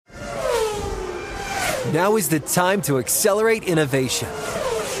Now is the time to accelerate innovation.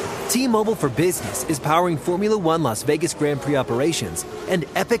 T-Mobile for Business is powering Formula One Las Vegas Grand Prix operations and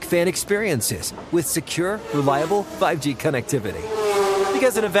epic fan experiences with secure, reliable 5G connectivity.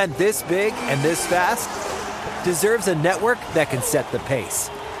 Because an event this big and this fast deserves a network that can set the pace.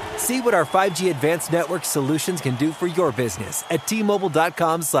 See what our 5G advanced network solutions can do for your business at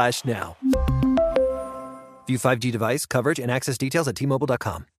T-Mobile.com/now. View 5G device coverage and access details at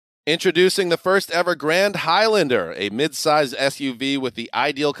T-Mobile.com. Introducing the first ever Grand Highlander, a mid-sized SUV with the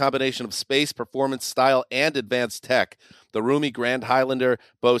ideal combination of space, performance, style, and advanced tech. The roomy Grand Highlander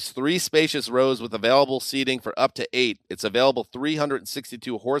boasts 3 spacious rows with available seating for up to 8. Its available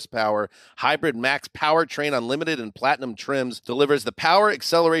 362 horsepower hybrid max powertrain, unlimited and platinum trims, delivers the power,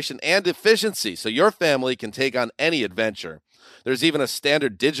 acceleration, and efficiency so your family can take on any adventure. There's even a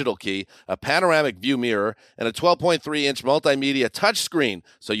standard digital key, a panoramic view mirror, and a 12.3-inch multimedia touchscreen,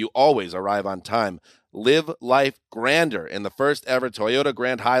 so you always arrive on time. Live life grander in the first ever Toyota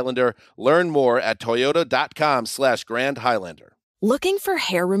Grand Highlander. Learn more at toyota.com/Grand Highlander. Looking for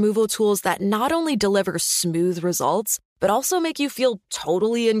hair removal tools that not only deliver smooth results, but also make you feel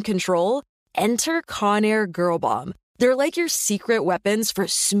totally in control? Enter Conair Girl Bomb. They're like your secret weapons for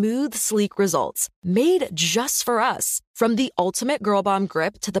smooth, sleek results, made just for us. From the ultimate Girl Bomb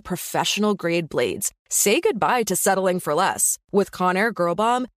grip to the professional grade blades, say goodbye to settling for less. With Conair Girl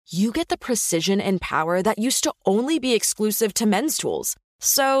Bomb, you get the precision and power that used to only be exclusive to men's tools.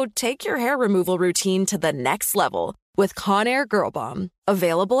 So take your hair removal routine to the next level with Conair Girl Bomb.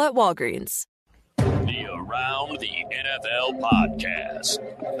 Available at Walgreens. The Around the NFL podcast.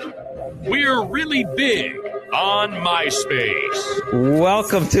 We're really big on MySpace.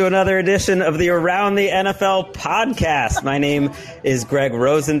 Welcome to another edition of the Around the NFL podcast. My name is Greg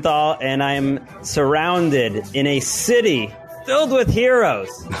Rosenthal, and I'm surrounded in a city filled with heroes.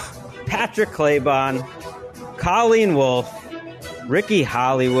 Patrick Claybon, Colleen Wolfe, Ricky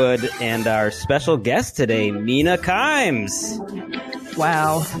Hollywood, and our special guest today, Mina Kimes.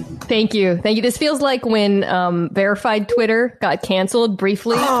 Wow. Thank you. This feels like when verified Twitter got canceled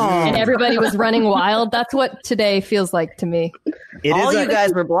briefly and everybody was running wild. That's what today feels like to me. All you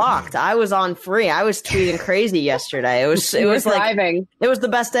guys were blocked. I was on free. I was tweeting crazy yesterday. It was like it was the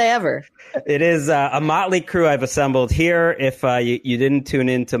best day ever. It is a motley crew I've assembled here. If you didn't tune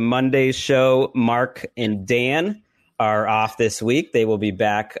into Monday's show, Mark and Dan are off this week. They will be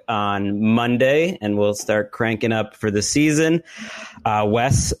back on Monday, and we'll start cranking up for the season.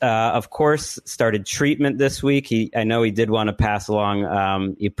 Wes, of course, started treatment this week. I know he did want to pass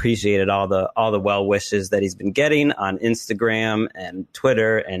along. He appreciated all the well wishes that he's been getting on Instagram and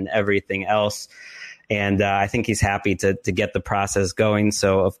Twitter and everything else. And I think he's happy to get the process going.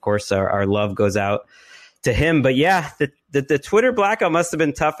 So, of course, our love goes out to him. But yeah, the Twitter blackout must have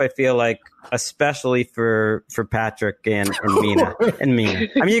been tough, I feel like, especially for Patrick and Mina. I mean,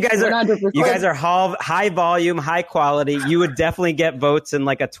 you guys are high volume, high quality. You would definitely get votes in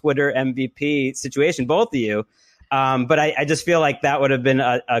like a Twitter MVP situation, both of you. But I just feel like that would have been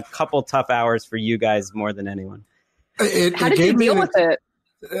a couple tough hours for you guys more than anyone. How did you deal with it?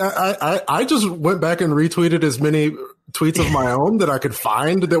 I just went back and retweeted as many tweets of my own that I could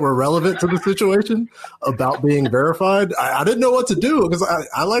find that were relevant to the situation about being verified. I didn't know what to do because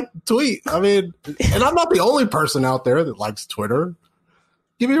I like to tweet. I mean, and I'm not the only person out there that likes Twitter.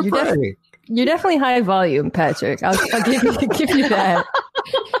 Give me a break. You're definitely high volume, Patrick. I'll give you that.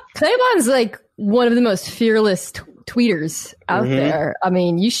 Claybon's like one of the most fearless tweeters out there. I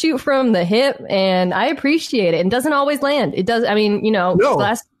mean, you shoot from the hip, and I appreciate it. It doesn't always land. It does. I mean,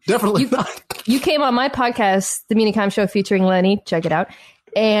 definitely not. You came on my podcast, The Mina Kimes Show, featuring Lenny. Check it out.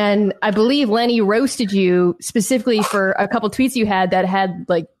 And I believe Lenny roasted you specifically for a couple tweets you had that had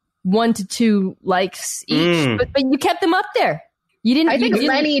like 1 to 2 likes each, but you kept them up there. You didn't. I think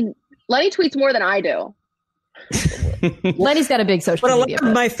Lenny tweets more than I do. Lenny's got a big social media. But a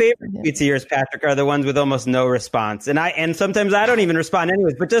lot of my favorite tweets of yours, Patrick, are the ones with almost no response. And sometimes I don't even respond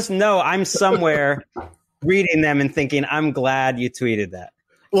anyways, but just know I'm somewhere reading them and thinking, I'm glad you tweeted that.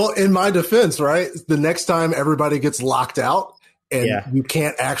 Well, in my defense, right, the next time everybody gets locked out and you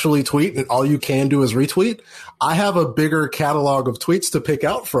can't actually tweet and all you can do is retweet, I have a bigger catalog of tweets to pick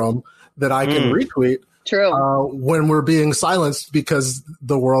out from that I can retweet. True. When we're being silenced because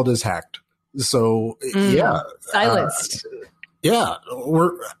the world is hacked. So, silenced.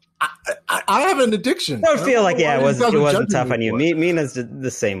 I have an addiction. I don't feel like it wasn't tough on you. Me. Mina's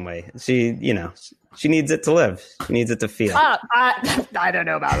the same way. She needs it to live. She needs it to feel. I don't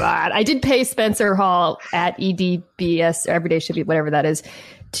know about that. I did pay Spencer Hall at EDBS, Everyday Should Be, whatever that is,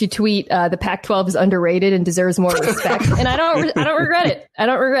 to tweet the Pac-12 is underrated and deserves more respect. And I don't regret it. I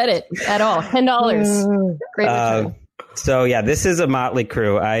don't regret it at all. $10. Great return. So yeah, this is a motley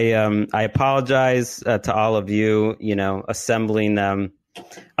crew. I apologize to all of you, assembling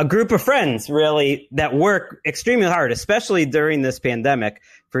a group of friends really that work extremely hard, especially during this pandemic,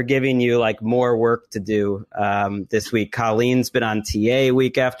 for giving you like more work to do this week. Colleen's been on TA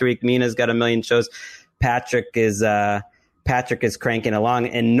week after week. Mina's got a million shows. Patrick is cranking along.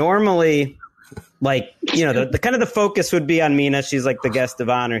 And normally, like, the kind of the focus would be on Mina. She's like the guest of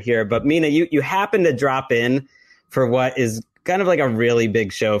honor here. But Mina, you happen to drop in for what is kind of like a really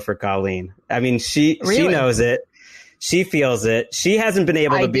big show for Colleen. I mean, she knows it. She feels it. She hasn't been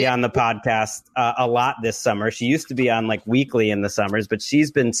able to be on the podcast a lot this summer. She used to be on like weekly in the summers, but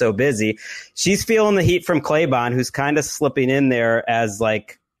she's been so busy. She's feeling the heat from Claybon, who's kind of slipping in there as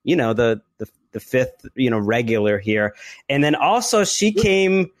like, the fifth, regular here. And then also she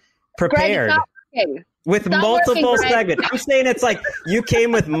came prepared with multiple segments. I'm saying it's like you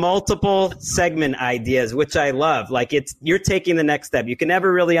came with multiple segment ideas, which I love. Like you're taking the next step. You can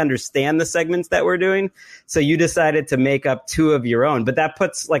never really understand the segments that we're doing. So you decided to make up two of your own, but that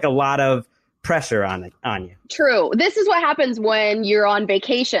puts like a lot of pressure on you. True. This is what happens when you're on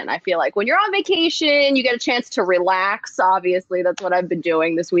vacation. I feel like when you're on vacation, you get a chance to relax. Obviously, that's what I've been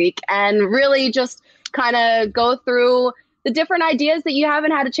doing this week, and really just kind of go through the different ideas that you haven't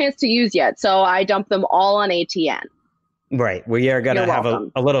had a chance to use yet. So I dump them all on ATN. Right. We are going to have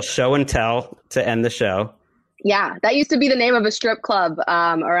a little show and tell to end the show. Yeah. That used to be the name of a strip club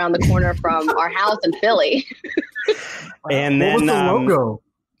around the corner from our house in Philly. And then what was the logo?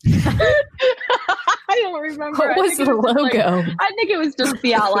 I don't remember. What was the logo? I think it was just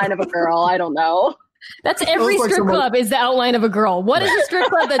the outline of a girl. I don't know. That's every strip club is the outline of a girl. What is a strip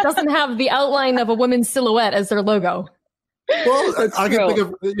club that doesn't have the outline of a woman's silhouette as their logo? Well, I can think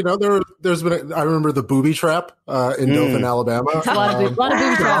of, there's been, I remember the Booby Trap in Dothan, Alabama. A lot of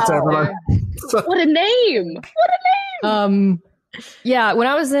booby traps out there. What a name. Yeah, when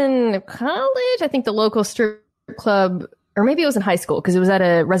I was in college, I think the local strip club, or maybe it was in high school, because it was at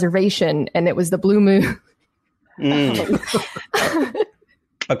a reservation, and it was the Blue Moon.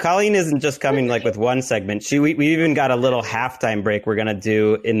 But Colleen isn't just coming like with one segment. We even got a little halftime break we're going to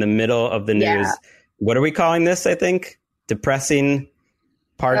do in the middle of the news. Yeah. What are we calling this, I think? Depressing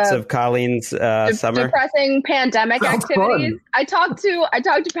parts of Colleen's summer. Depressing pandemic activities. I talked to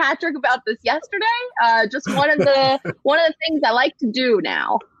Patrick about this yesterday. Just one of the things I like to do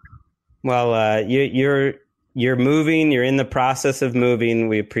now. Well, you're moving. You're in the process of moving.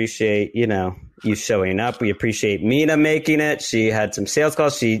 We appreciate you showing up. We appreciate Mina making it. She had some sales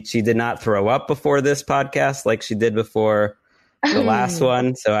calls. She did not throw up before this podcast like she did before the last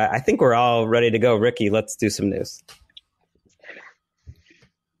one. So I think we're all ready to go. Ricky, let's do some news.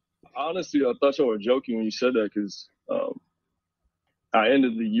 Honestly, I thought y'all were joking when you said that because I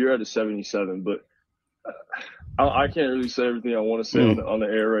ended the year at a 77, but I can't really say everything I want to say on the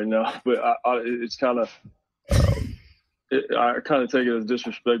air right now. But it's kind of I kind of take it as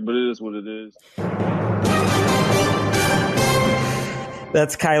disrespect, but it is what it is.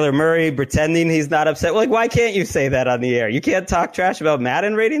 That's Kyler Murray pretending he's not upset. Like, why can't you say that on the air? You can't talk trash about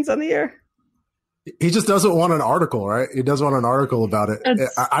Madden ratings on the air? He just doesn't want an article, right? He doesn't want an article about it.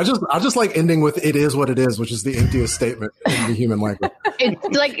 I just like ending with "it is what it is," which is the emptiest statement in the human language. It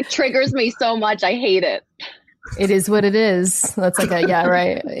like triggers me so much. I hate it. It is what it is. That's like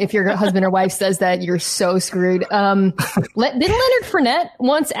right. If your husband or wife says that, you're so screwed. Didn't Leonard Fournette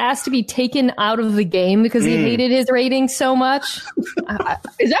once ask to be taken out of the game because he hated his rating so much?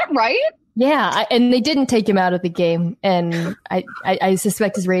 Is that right? Yeah, and they didn't take him out of the game, and I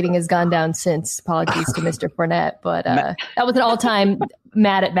suspect his rating has gone down since. Apologies to Mr. Fournette, but that was an all-time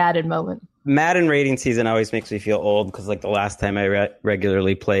mad at Madden moment. Madden rating season always makes me feel old because like the last time I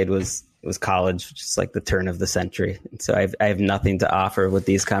regularly played was college, which is like the turn of the century. And so I have nothing to offer with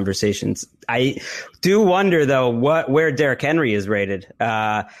these conversations. I do wonder though where Derrick Henry is rated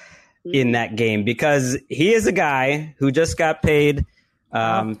in that game, because he is a guy who just got paid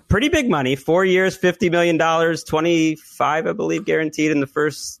pretty big money, 4 years, $50 million, 25, I believe, guaranteed in the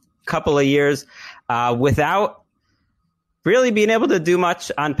first couple of years, without really being able to do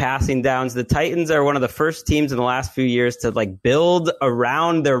much on passing downs. The Titans are one of the first teams in the last few years to like build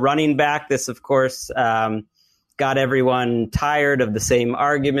around their running back. This, of course, got everyone tired of the same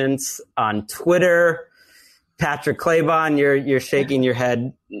arguments on Twitter. Patrick Claybon, you're shaking your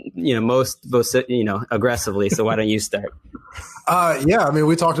head, most aggressively. So why don't you start? Yeah, I mean,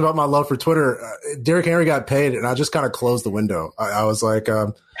 we talked about my love for Twitter. Derrick Henry got paid, and I just kind of closed the window. I was like,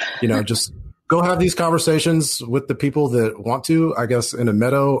 just go have these conversations with the people that want to, I guess, in a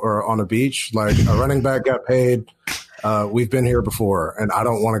meadow or on a beach. Like, a running back got paid. We've been here before, and I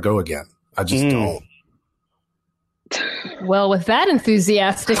don't want to go again. I just don't. Well, with that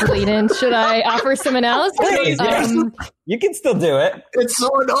enthusiastic lead-in, should I offer some analysis? You can still do it. It's so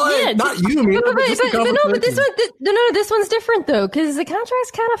annoying. Yeah, not you, Mina. But this one's different though, because the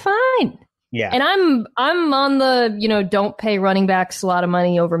contract's kind of fine. Yeah, and I'm on the don't pay running backs a lot of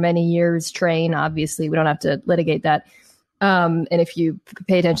money over many years train. Obviously, we don't have to litigate that. And if you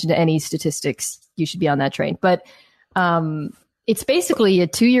pay attention to any statistics, you should be on that train. But it's basically a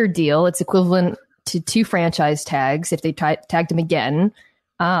 2-year deal. It's equivalent to 2 franchise tags if they tagged him again.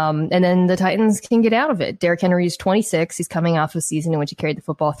 And then the Titans can get out of it. Derrick Henry is 26. He's coming off a season in which he carried the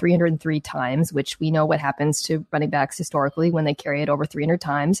football 303 times, which we know what happens to running backs historically when they carry it over 300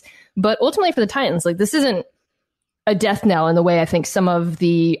 times. But ultimately for the Titans, this isn't a death knell in the way I think some of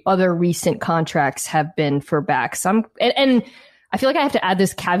the other recent contracts have been for backs. And I feel like I have to add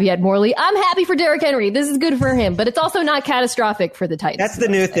this caveat morally. I'm happy for Derrick Henry. This is good for him, but it's also not catastrophic for the Titans. That's the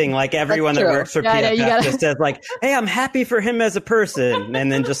new thing. Like, everyone that works for PFF just says, like, hey, I'm happy for him as a person,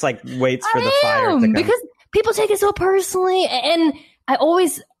 and then just waits for the fire to come. Because people take it so personally, and I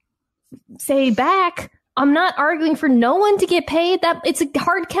always say back, I'm not arguing for no one to get paid. That it's a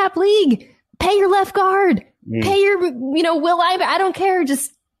hard cap league. Pay your left guard. Pay your, Will I don't care.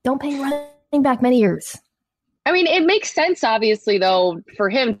 Just don't pay running back many years. I mean, it makes sense, obviously, though, for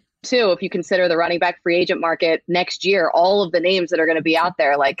him, too, if you consider the running back free agent market next year, all of the names that are going to be out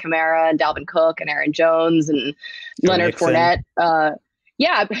there, like Kamara and Dalvin Cook and Aaron Jones and Leonard Fournette.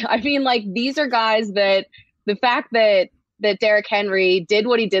 Yeah, I mean, these are guys that the fact that Derrick Henry did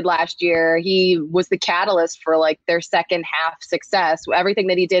what he did last year, he was the catalyst for, their second half success, everything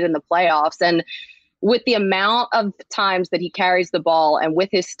that he did in the playoffs. And with the amount of times that he carries the ball and with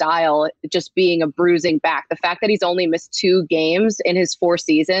his style just being a bruising back, the fact that he's only missed 2 games in his 4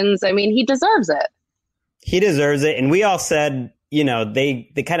 seasons, I mean, he deserves it. He deserves it. And we all said,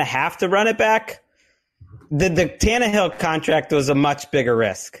 they kind of have to run it back. The Tannehill contract was a much bigger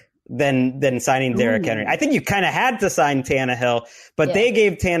risk than signing Derrick Henry. I think you kind of had to sign Tannehill, but they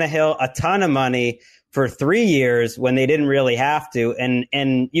gave Tannehill a ton of money for 3 years when they didn't really have to.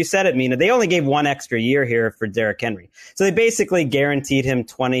 And you said it, Mina, they only gave 1 extra year here for Derrick Henry. So they basically guaranteed him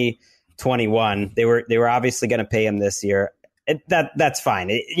 2021. They were obviously going to pay him this year. That's fine.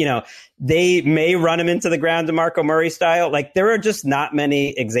 They may run him into the ground DeMarco Murray style. There are just not many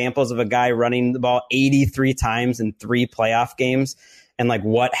examples of a guy running the ball 83 times in 3 playoff games. And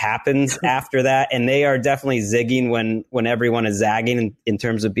what happens after that. And they are definitely zigging when everyone is zagging in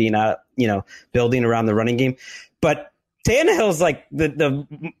terms of being building around the running game. But Tannehill's the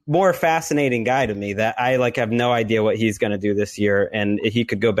more fascinating guy to me, that I have no idea what he's going to do this year. And if he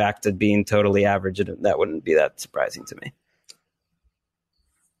could go back to being totally average, that wouldn't be that surprising to me.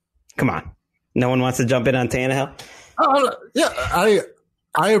 Come on. No one wants to jump in on Tannehill? Yeah,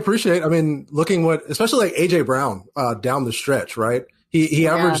 I appreciate, looking especially AJ Brown down the stretch, right? He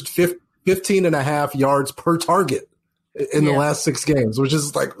averaged 15 and a half yards per target in the last 6 games, which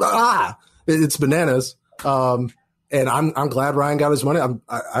is it's bananas. And I'm glad Ryan got his money.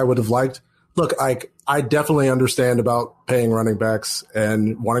 I would have liked, I definitely understand about paying running backs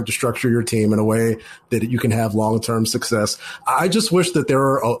and wanting to structure your team in a way that you can have long-term success. I just wish that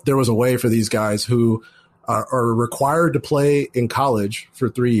there was a way for these guys who are required to play in college for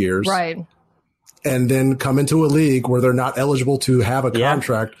 3 years. Right. And then come into a league where they're not eligible to have a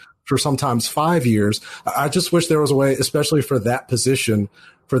contract for sometimes 5 years. I just wish there was a way, especially for that position,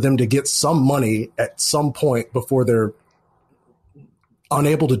 for them to get some money at some point before they're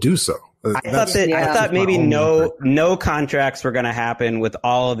unable to do so. I thought maybe no contracts were going to happen with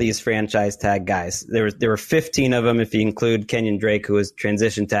all of these franchise tag guys. There were 15 of them if you include Kenyon Drake, who was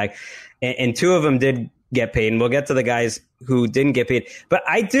transition tag, and 2 of them did get paid. And we'll get to the guys who didn't get paid. But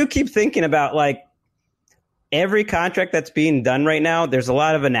I do keep thinking about every contract that's being done right now. There's a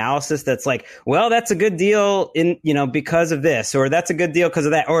lot of analysis that's well, that's a good deal because of this, or that's a good deal because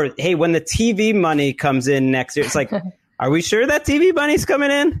of that, or hey, when the TV money comes in next year, it's are we sure that TV money's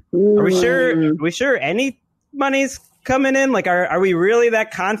coming in? Are we sure any money's coming in? Are we really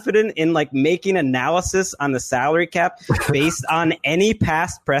that confident in making analysis on the salary cap based on any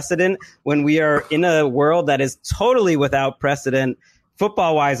past precedent when we are in a world that is totally without precedent,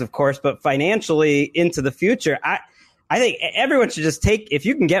 football wise, of course, but financially into the future? I think everyone should just if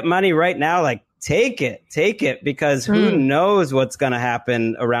you can get money right now, take it, because who knows what's going to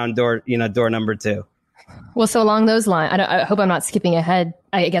happen around door number 2. Well, so along those lines, I hope I'm not skipping ahead.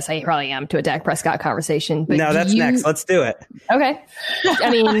 I guess I probably am to a Dak Prescott conversation. But no, that's next. Let's do it. Okay. I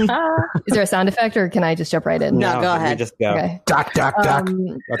mean, is there a sound effect or can I just jump right in? No, go ahead. Just go. Okay. Dak.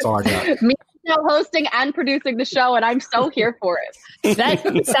 That's all I got. Me now hosting and producing the show, and I'm so here for it.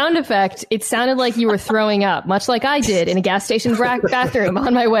 That sound effect, it sounded like you were throwing up, much like I did in a gas station bathroom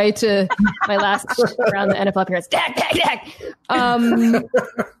on my way to my last around the NFL appearance. Dak.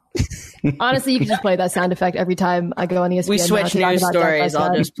 Honestly, you can just play that sound effect every time I go on ESPN. We switch news stories.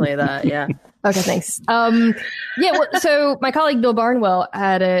 I'll just play that. Yeah. Okay, thanks. So my colleague Bill Barnwell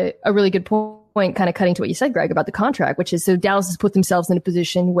had a really good point, kind of cutting to what you said, Greg, about the contract, which is so Dallas has put themselves in a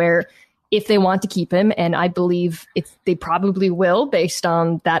position where if they want to keep him, and I believe they probably will based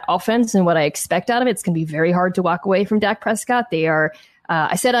on that offense and what I expect out of it, it's going to be very hard to walk away from Dak Prescott. They are,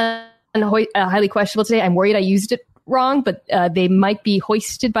 I said highly questionable today. I'm worried I used it wrong, but they might be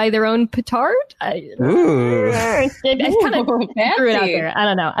hoisted by their own petard. I kind of threw it out there. I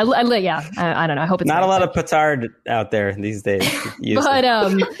don't know. I don't know. I hope it's not a lot of petard out there these days. But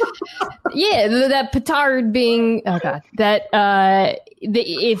that petard being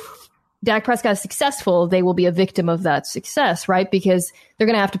if Dak Prescott is successful, they will be a victim of that success, right? Because they're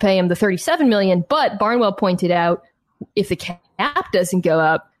going to have to pay him the $37 million. But Barnwell pointed out, if the cap doesn't go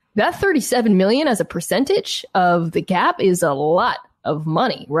up, that $37 million as a percentage of the cap is a lot of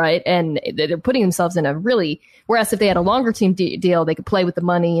money, right? And they're putting themselves in a really, whereas if they had a longer team deal, they could play with the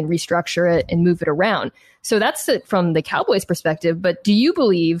money and restructure it and move it around. So that's it from the Cowboys' perspective. But do you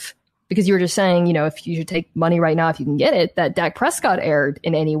believe, because you were just saying, if you should take money right now if you can get it, that Dak Prescott erred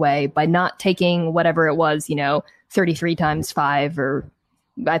in any way by not taking whatever it was, 33 times 5, or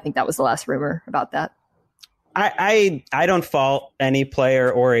I think that was the last rumor about that. I don't fault any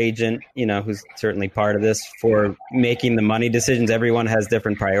player or agent, who's certainly part of this, for making the money decisions. Everyone has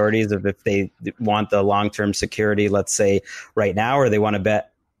different priorities of if they want the long-term security, let's say right now, or they want to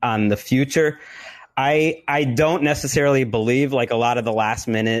bet on the future. I don't necessarily believe like a lot of the last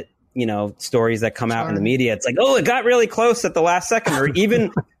minute, stories that come out in the media. It's like, oh, it got really close at the last second, or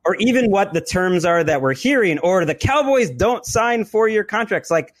even what the terms are that we're hearing, or the Cowboys don't sign 4-year contracts.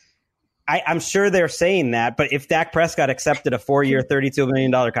 Like, I'm sure they're saying that, but if Dak Prescott accepted a 4-year, $32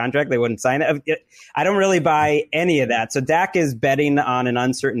 million contract, they wouldn't sign it. I don't really buy any of that. So Dak is betting on an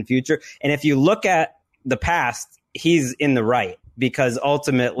uncertain future. And if you look at the past, he's in the right, because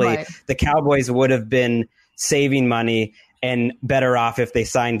ultimately the Cowboys would have been saving money and better off if they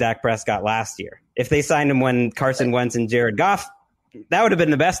signed Dak Prescott last year. If they signed him when Carson Wentz and Jared Goff, that would have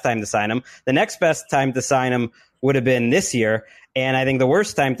been the best time to sign him. The next best time to sign him would have been this year. And I think the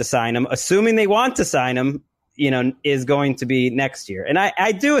worst time to sign him, assuming they want to sign him, is going to be next year. And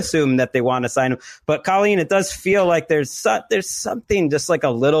I do assume that they want to sign him. But Colleen, it does feel like there's something just like a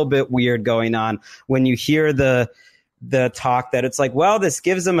little bit weird going on when you hear the talk that it's like, well, this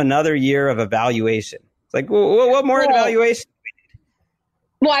gives them another year of evaluation. It's like, well, what more evaluation?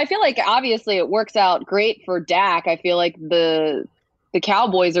 Well, I feel like obviously it works out great for Dak. I feel like the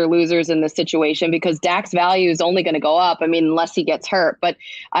Cowboys are losers in this situation because Dak's value is only going to go up. I mean, unless he gets hurt. But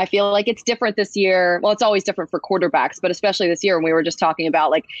I feel like it's different this year. Well, it's always different for quarterbacks, but especially this year when we were just talking about,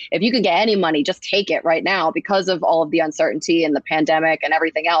 like, if you could get any money, just take it right now because of all of the uncertainty and the pandemic and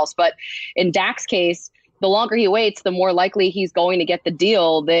everything else. But in Dak's case, the longer he waits, the more likely he's going to get the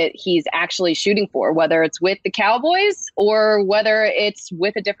deal that he's actually shooting for, whether it's with the Cowboys or whether it's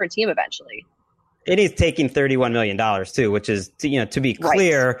with a different team eventually. And he's taking $31 million too, which is, to be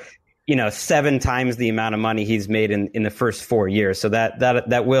clear, 7 times the amount of money he's made in the first 4 years. So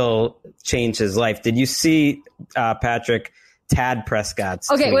that will change his life. Did you see Patrick Tad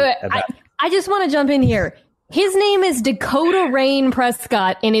Prescott's? Okay, wait. I just want to jump in here. His name is Dakota Rain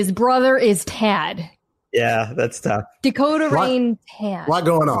Prescott, and his brother is Tad. Yeah, that's tough. Dakota Rain Tad. What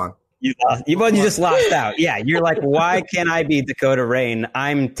going on? You just lost out. Yeah, you're like, why can't I be Dakota Rain?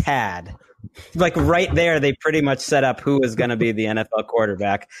 I'm Tad. Like right there, they pretty much set up who is going to be the NFL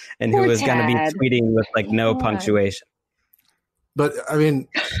quarterback and who is going to be tweeting with like no punctuation. But I mean,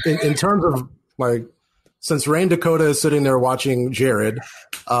 in terms of like, since Rain Dakota is sitting there watching Jared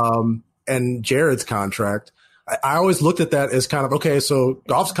and Jared's contract, I always looked at that as kind of, okay, so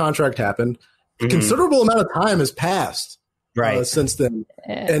Goff's contract happened. Mm-hmm. Considerable amount of time has passed since then.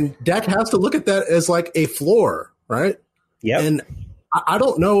 And Dak has to look at that as like a floor, right? Yeah. And I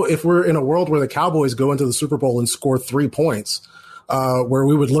don't know if we're in a world where the Cowboys go into the Super Bowl and score 3 points, where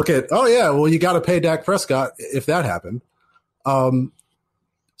we would look at, oh, yeah, well, you got to pay Dak Prescott if that happened.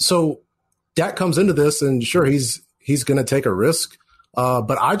 So Dak comes into this, and sure, he's going to take a risk.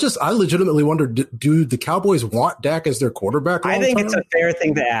 But I legitimately wonder, do the Cowboys want Dak as their quarterback? I think it's a fair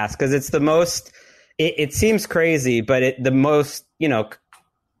thing to ask because it's the most, it seems crazy, but the most,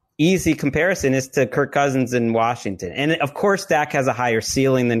 easy comparison is to Kirk Cousins in Washington. And of course, Dak has a higher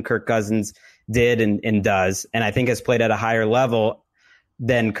ceiling than Kirk Cousins did and does. And I think has played at a higher level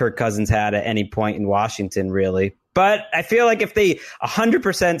than Kirk Cousins had at any point in Washington, really. But I feel like if they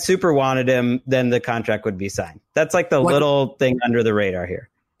 100% super wanted him, then the contract would be signed. That's like the little thing under the radar here.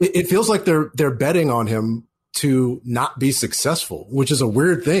 It feels like they're betting on him to not be successful, which is a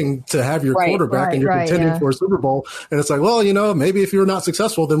weird thing to have your quarterback and you're contending for a Super Bowl. And it's like, well, maybe if you're not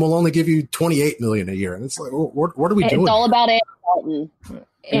successful, then we'll only give you $28 million a year. And it's like, what are we doing? It's all about Andy Dalton.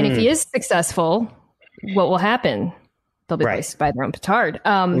 And if he is successful, what will happen? They'll be placed by their own petard.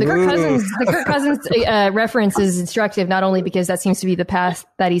 The Kirk Cousins reference is instructive, not only because that seems to be the path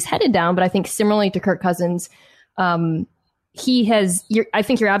that he's headed down, but I think similarly to Kirk Cousins, I think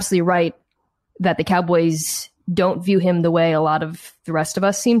you're absolutely right that the Cowboys don't view him the way a lot of the rest of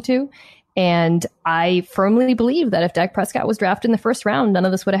us seem to. And I firmly believe that if Dak Prescott was drafted in the first round, none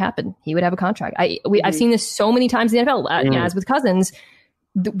of this would have happened. He would have a contract. I've seen this so many times in the NFL, as with Cousins.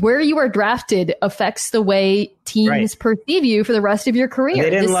 Where you are drafted affects the way teams perceive you for the rest of your career. They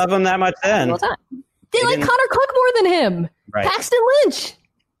didn't love him that much then. They like Connor Cook more than him. Paxton Lynch.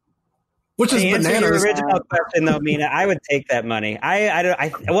 Which is bananas. Your original question, though, Mina, I would take that money.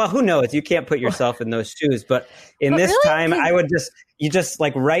 Well, who knows? You can't put yourself in those shoes. But in this time, I would just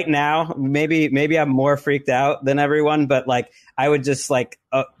like right now, maybe I'm more freaked out than everyone, but like I would take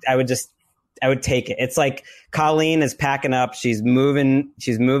it. It's like Colleen is packing up. She's moving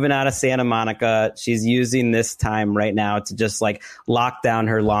out of Santa Monica. She's using this time right now to just like lock down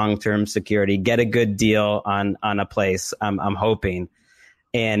her long-term security, get a good deal on a place. I'm hoping.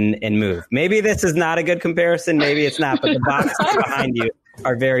 And move. Maybe this is not a good comparison. Maybe it's not, but the boxes behind you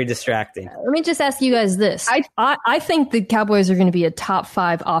are very distracting. Let me just ask you guys this. I think the Cowboys are going to be a top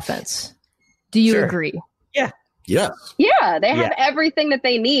 5 offense. Do you agree? Yeah. Yes. Yeah, they have everything that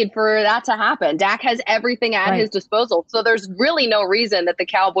they need for that to happen. Dak has everything at his disposal. So there's really no reason that the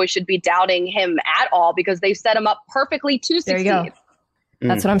Cowboys should be doubting him at all because they've set him up perfectly to succeed. There you go.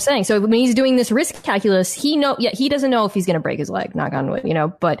 That's what I'm saying. So when he's doing this risk calculus, he doesn't know if he's going to break his leg, knock on wood,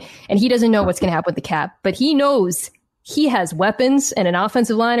 and he doesn't know what's going to happen with the cap, but he knows he has weapons and an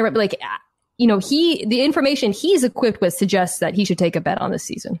offensive line. The information he's equipped with suggests that he should take a bet on this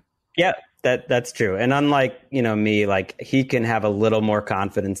season. Yeah, that's true. And unlike, me, like he can have a little more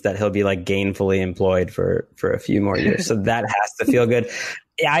confidence that he'll be like gainfully employed for a few more years. So that has to feel good.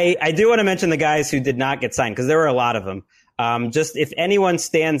 I do want to mention the guys who did not get signed because there were a lot of them. Just if anyone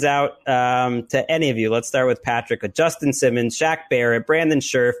stands out to any of you, let's start with Patrick, Justin Simmons, Shaq Barrett, Brandon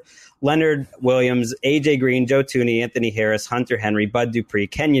Scherf, Leonard Williams, AJ Green, Joe Thuney, Anthony Harris, Hunter Henry, Bud Dupree,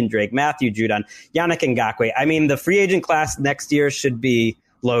 Kenyon Drake, Matthew Judon, Yannick Ngakoue. I mean, the free agent class next year should be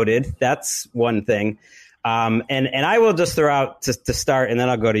loaded. That's one thing. And I will just throw out to start, and then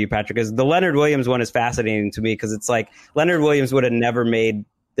I'll go to you, Patrick, because the Leonard Williams one is fascinating to me because it's like Leonard Williams would have never made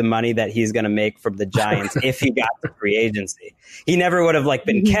the money that he's going to make from the Giants if he got to free agency. He never would have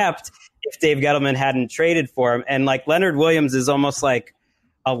been kept if Dave Gettleman hadn't traded for him. And Leonard Williams is almost like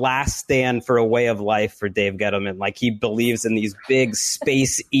a last stand for a way of life for Dave Gettleman. Like he believes in these big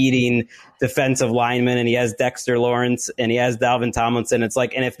space eating defensive linemen, and he has Dexter Lawrence and he has Dalvin Tomlinson. It's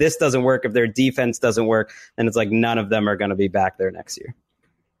like, and if this doesn't work, if their defense doesn't work, then it's like none of them are going to be back there next year.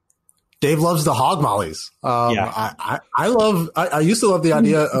 Dave loves the hog mollies. I used to love the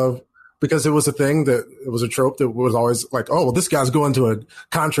idea of, because it was a thing that it was a trope that was always like, oh, well, this guy's going to a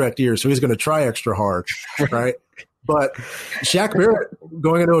contract year, so he's going to try extra hard. Right. But Shaq Barrett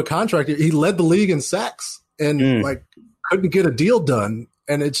going into a contract year, he led the league in sacks and couldn't get a deal done.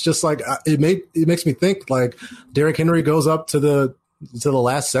 And it's just like, it makes me think like Derrick Henry goes up to the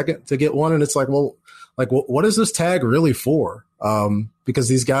last second to get one. And it's like, well, what is this tag really for? Because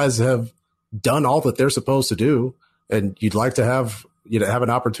these guys have done all that they're supposed to do, and you'd like to have an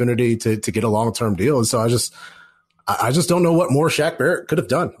opportunity to get a long-term deal. And so I just don't know what more Shaq Barrett could have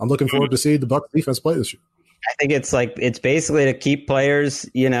done. I'm looking forward to see the Bucs defense play this year. I think it's basically to keep players.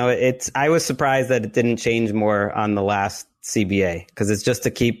 I was surprised that it didn't change more on the last CBA because it's just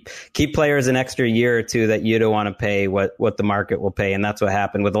to keep players an extra year or two that you don't want to pay what the market will pay. And that's what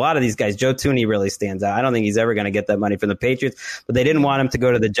happened with a lot of these guys. Joe Thuney really stands out. I don't think he's ever going to get that money from the Patriots, but they didn't want him to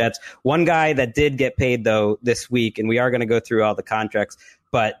go to the Jets. One guy that did get paid though this week, and we are going to go through all the contracts,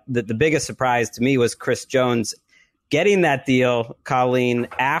 but the biggest surprise to me was Chris Jones getting that deal, Colleen,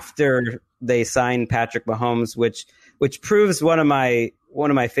 after they signed Patrick Mahomes, which proves one of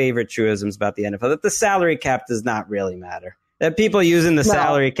my favorite truisms about the NFL, that the salary cap does not really matter. That people using the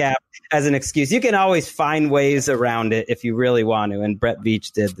salary cap as an excuse. You can always find ways around it if you really want to, and Brett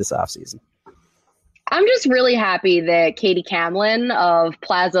Veach did this offseason. I'm just really happy that Katie Camlin of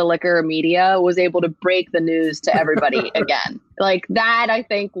Plaza Liquor Media was able to break the news to everybody again. Like that, I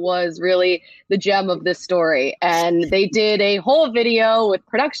think, was really the gem of this story. And they did a whole video with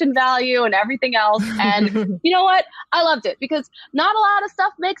production value and everything else. And you know what? I loved it because not a lot of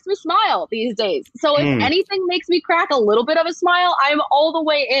stuff makes me smile these days. So if anything makes me crack a little bit of a smile, I'm all the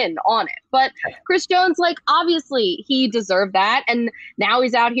way in on it. But Chris Jones, like, obviously he deserved that. And now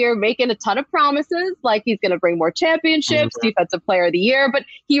he's out here making a ton of promises, like he's going to bring more championships, defensive player of the year. But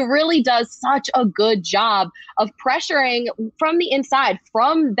he really does such a good job of pressuring from the inside,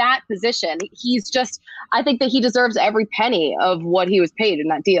 from that position. He's just, I think that he deserves every penny of what he was paid in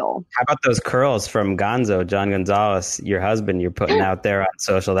that deal. How about those curls from Gonzo, John Gonzalez, your husband, you're putting out there on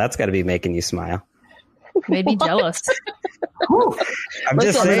social? That's got to be making you smile. Maybe jealous. I'm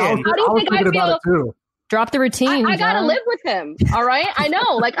just saying. How do you think I feel? Drop the routine. I gotta live with him. All right. I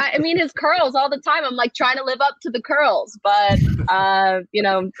know. Like, I mean, his curls all the time. I'm like trying to live up to the curls, but you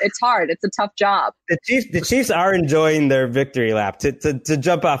know, it's hard. It's a tough job. The Chiefs are enjoying their victory lap. To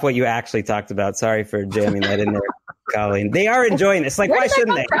jump off what you actually talked about. Sorry for jamming that in there, Colleen. They are enjoying this. Like, why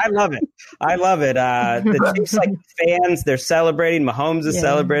shouldn't they? I love it. I love it. The Chiefs, like fans, they're celebrating. Mahomes is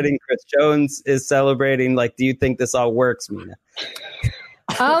celebrating. Chris Jones is celebrating. Like, do you think this all works, Mina?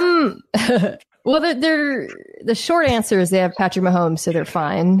 Well, the short answer is they have Patrick Mahomes, so they're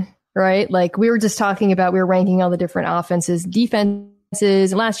fine, right? Like we were just talking about, we were ranking all the different offenses,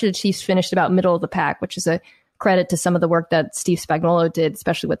 defenses, and last year the Chiefs finished about middle of the pack, which is a credit to some of the work that Steve Spagnuolo did,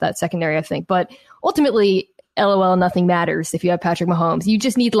 especially with that secondary, I think. But ultimately, LOL, nothing matters if you have Patrick Mahomes. You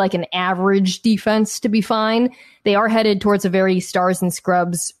just need like an average defense to be fine. They are headed towards a very stars and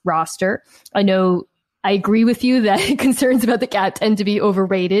scrubs roster. I know I agree with you that concerns about the cap tend to be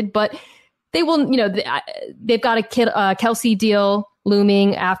overrated, but they will, you know, they've got a Kelsey deal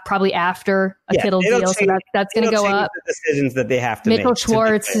looming probably after a Kittle deal. So that's going to go up. The decisions that they have to Mitchell make.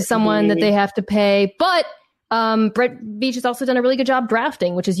 Schwartz is someone that they have to pay. But Brett Veach has also done a really good job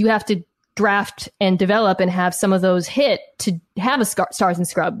drafting, which is you have to draft and develop and have some of those hit to have a stars and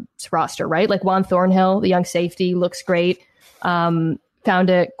scrubs roster, right? Like Juan Thornhill, the young safety, looks great. Found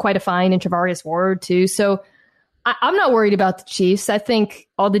quite a find in Travarius Ward too. So I'm not worried about the Chiefs. I think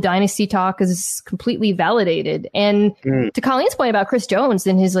all the dynasty talk is completely validated. And to Colleen's point about Chris Jones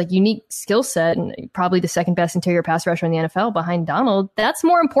and his like unique skill set, and probably the second best interior pass rusher in the NFL behind Donald, that's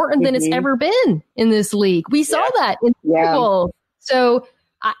more important than it's ever been in this league. We saw that in Super Bowl. So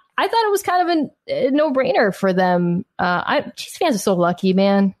I thought it was kind of a no-brainer for them. Chiefs fans are so lucky,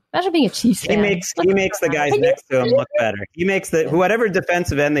 man. Imagine being a Chiefs fan. He makes the guys next to him look better. He makes whatever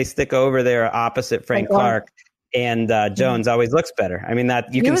defensive end they stick over there opposite Frank Clark and Jones always looks better. I mean,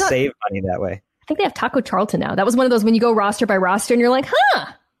 that you can save money that way. I think they have Taco Charlton now. That was one of those when you go roster by roster and you're like, okay.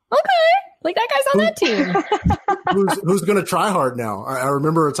 Like that guy's on that team. Who's going to try hard now? I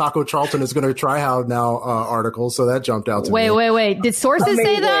remember a Taco Charlton is going to try hard now article, so that jumped out to me. Wait. Did sources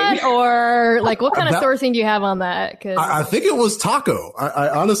say that? Or like what kind of sourcing do you have on that? I think it was Taco. I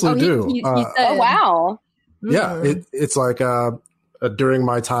honestly do. He said, wow. Yeah, it's like during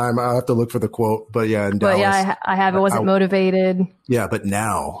my time, I have to look for the quote, but yeah, in Dallas. But yeah, I have. It wasn't motivated. Yeah, but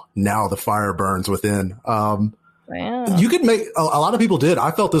now the fire burns within. Wow. You could make a lot of people did.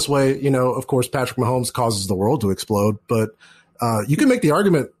 I felt this way. You know, of course, Patrick Mahomes causes the world to explode, but you can make the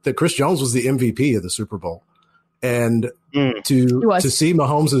argument that Chris Jones was the MVP of the Super Bowl, and to see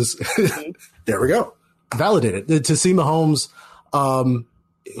Mahomes is there we go, validated. To see Mahomes,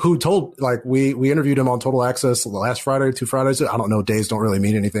 who told we interviewed him on Total Access last Friday, 2 Fridays. I don't know, days don't really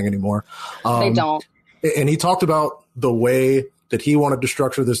mean anything anymore. They don't. And he talked about the way that he wanted to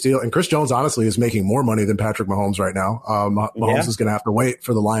structure this deal. And Chris Jones, honestly, is making more money than Patrick Mahomes right now. Mahomes is going to have to wait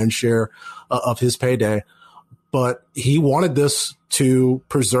for the lion's share of his payday. But he wanted this to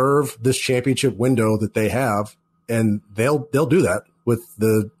preserve this championship window that they have. And they'll do that with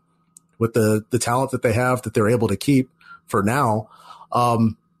the talent that they have that they're able to keep for now.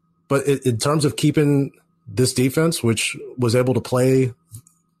 But in terms of keeping this defense, which was able to play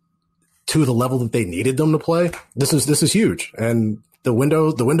to the level that they needed them to play, this is huge. And the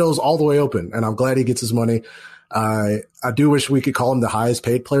window's all the way open. And I'm glad he gets his money. I do wish we could call him the highest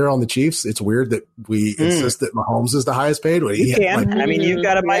paid player on the Chiefs. It's weird that we insist that Mahomes is the highest paid. You can. I mean, you've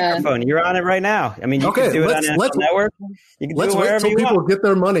got a microphone. You're on it right now. I mean, you can do it on NFL Network. You can let's do it wait till people want. get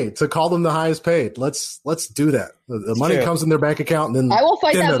their money to call them the highest paid. Let's do that. The money comes in their bank account, and then I will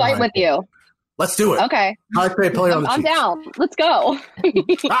fight that fight with you. Let's do it. Okay. Highest paid player on the I'm Chiefs. down. Let's go.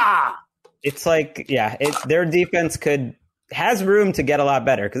 It's like, their defense could has room to get a lot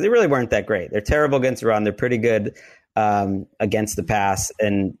better because they really weren't that great. They're terrible against the run. They're pretty good against the pass.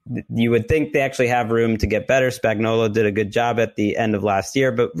 And you would think they actually have room to get better. Spagnuolo did a good job at the end of last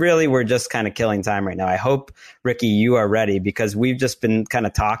year, but really we're just kind of killing time right now. I hope, Ricky, you are ready because we've just been kind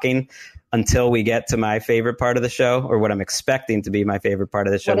of talking until we get to my favorite part of the show, or what I'm expecting to be my favorite part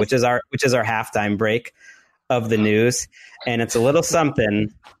of the show, which is our halftime break of the news. And it's a little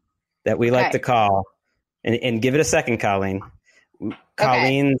something that we like to call, and give it a second, Colleen.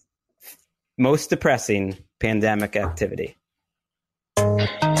 Colleen's most depressing pandemic activity. I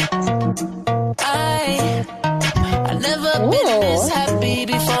never been this happy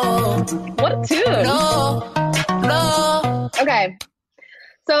before. What a tune. No. Okay.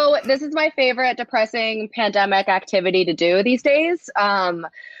 So this is my favorite depressing pandemic activity to do these days.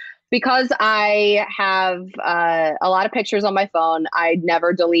 Because I have a lot of pictures on my phone, I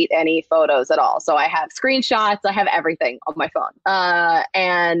never delete any photos at all. So I have screenshots, I have everything on my phone.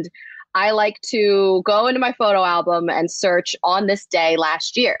 And I like to go into my photo album and search on this day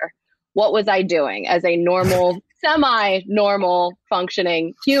last year. What was I doing as a normal, semi-normal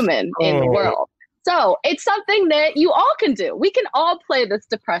functioning human in the world? So it's something that you all can do. We can all play this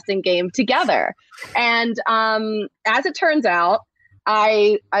depressing game together. And as it turns out,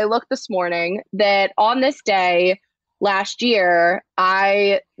 I looked this morning that on this day last year,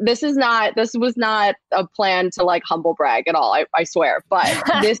 this was not a plan to like humble brag at all, I swear. But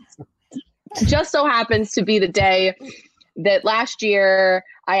this just so happens to be the day that last year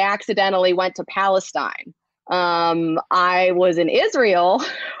I accidentally went to Palestine. I was in Israel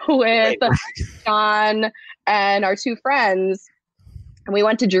with John and our two friends, and we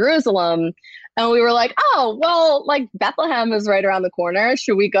went to Jerusalem. And we were like, oh, well, like Bethlehem is right around the corner.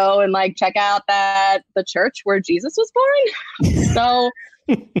 Should we go and like check out the church where Jesus was born? So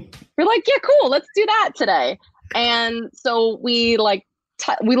we're like, yeah, cool. Let's do that today. And so we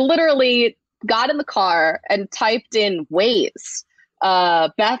we literally got in the car and typed in Waze,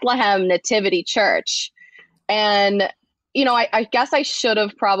 Bethlehem Nativity Church. And, you know, I guess I should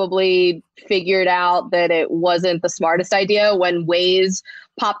have probably figured out that it wasn't the smartest idea when Waze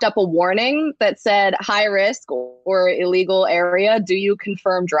popped up a warning that said high risk or illegal area. Do you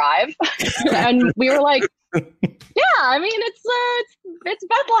confirm drive? And we were like, yeah, I mean, it's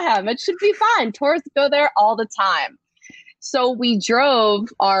Bethlehem. It should be fine. Tourists go there all the time. So we drove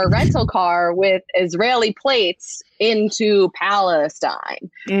our rental car with Israeli plates into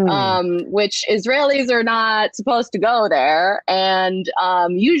Palestine, which Israelis are not supposed to go there. And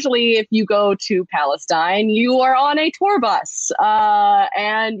usually if you go to Palestine, you are on a tour bus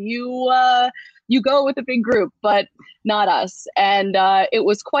and you go with a big group, but not us. And it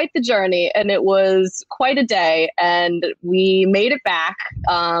was quite the journey, and it was quite a day, and we made it back.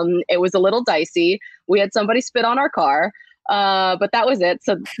 It was a little dicey. We had somebody spit on our car. But that was it.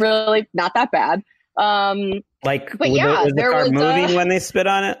 So really not that bad. Was the car moving when they spit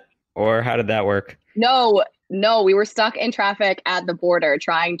on it, or how did that work? No, we were stuck in traffic at the border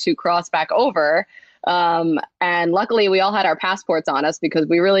trying to cross back over. And luckily we all had our passports on us because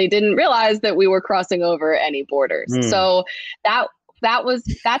we really didn't realize that we were crossing over any borders. So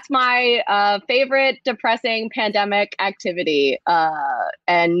that's my favorite depressing pandemic activity.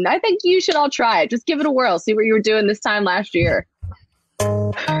 And I think you should all try it. Just give it a whirl. See what you were doing this time last year.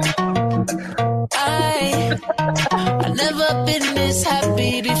 I've never been this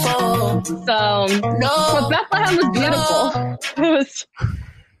happy before. But Bethlehem was beautiful.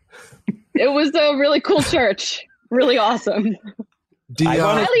 It was a really cool church. Really awesome. I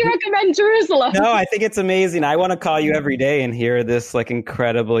highly recommend Jerusalem. No, I think it's amazing. I want to call you every day and hear this like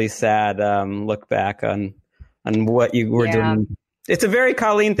incredibly sad look back on what you were doing. It's a very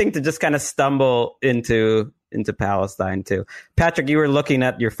Colleen thing to just kind of stumble into Palestine too. Patrick, you were looking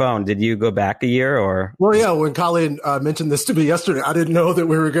at your phone. Did you go back a year or? Well, yeah. When Colleen mentioned this to me yesterday, I didn't know that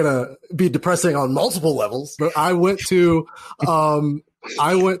we were going to be depressing on multiple levels. But I went through my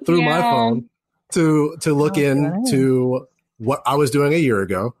phone to look into what I was doing a year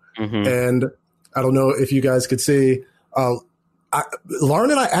ago. And I don't know if you guys could see, Lauren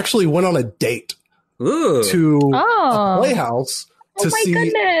and I actually went on a date to a playhouse to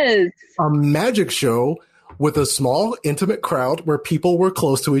see a magic show with a small, intimate crowd where people were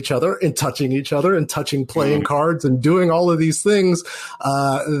close to each other and touching playing cards and doing all of these things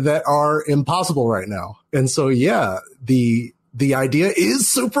that are impossible right now. And so, yeah, the idea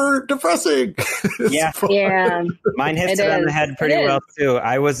is super depressing. Yeah. Mine hits it on the head pretty well too.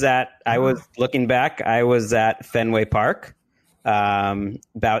 I was looking back, I was at Fenway Park,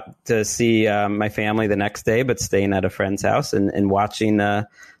 about to see my family the next day, but staying at a friend's house and watching the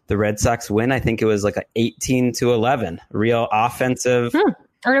the Red Sox win. I think it was like 18-11, real offensive,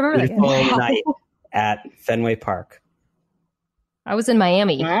 I remember beautiful that night at Fenway Park. I was in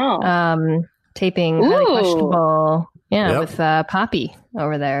Miami, taping Highly Questionable, with Poppy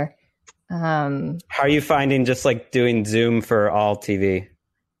over there. How are you finding just like doing Zoom for all TV?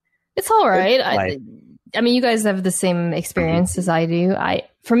 It's all right. I mean, you guys have the same experience as I do.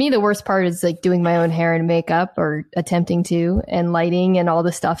 For me, the worst part is like doing my own hair and makeup, or attempting to, and lighting and all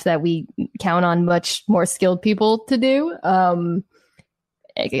the stuff that we count on much more skilled people to do. I'm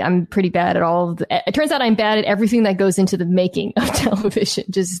pretty bad at all. It turns out I'm bad at everything that goes into the making of television.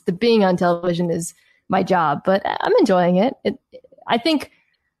 Just the being on television is my job, but I'm enjoying it. I think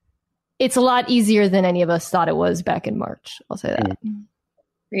it's a lot easier than any of us thought it was back in March. I'll say that.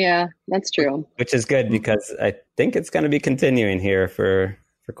 Yeah, that's true. Which is good, because I think it's going to be continuing here for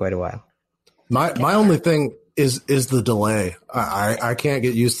quite a while. My only thing is the delay. I can't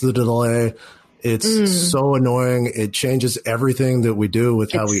get used to the delay. It's so annoying. It changes everything that we do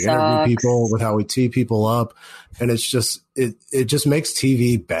with how we interview people, with how we tee people up. And it's just, it just makes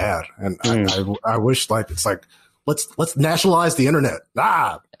TV bad. And I wish it's like, let's nationalize the internet.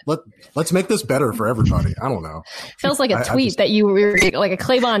 Let's make this better for everybody. I don't know. Feels like a tweet that you were like a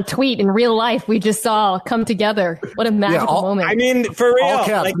Claybon tweet in real life. We just saw come together. What a magical moment. I mean, for real, all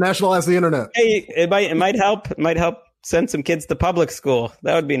caps, nationalize the internet. Hey, it might help. It might help send some kids to public school.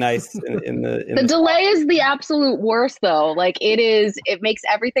 That would be nice. The delay is the absolute worst, though. Like it makes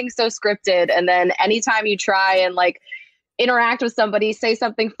everything so scripted, and then anytime you try and like interact with somebody, say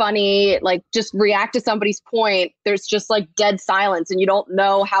something funny, like just react to somebody's point, there's just like dead silence, and you don't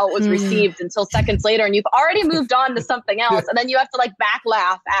know how it was received until seconds later, and you've already moved on to something else, and then you have to like back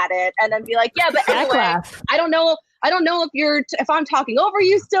laugh at it and then be like, yeah, but anyway, I don't know if I'm talking over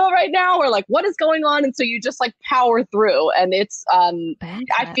you still right now, or like what is going on, and so you just like power through, and it's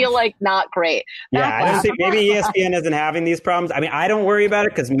I feel like not great. I don't think maybe ESPN isn't having these problems. I mean, I don't worry about it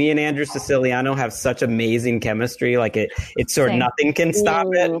because me and Andrew Siciliano have such amazing chemistry. Like it's sort of nothing can stop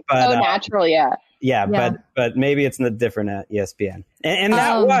it. But, so natural, but maybe it's different at ESPN. And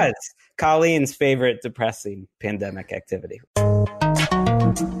that was Colleen's favorite depressing pandemic activity.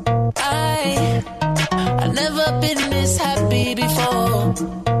 I've never been this happy before.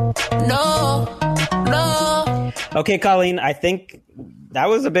 No. Okay, Colleen, I think that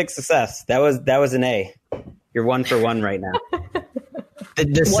was a big success. That was an A. You're 1 for 1 right now.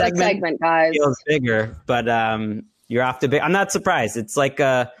 The segment, guys, feels bigger, but you're off to big. I'm not surprised. It's like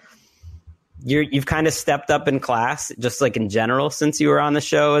you've kind of stepped up in class, just like in general since you were on the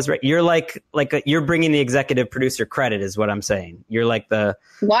show. You're you're bringing the executive producer credit, is what I'm saying. You're like the.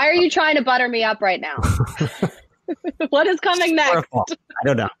 Why are you trying to butter me up right now? What is coming next? I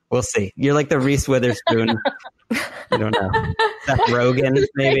don't know. We'll see. You're like the Reese Witherspoon. I don't know. Seth Rogen,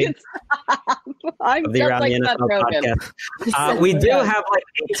 maybe. I'm just like Seth Rogen. We do have like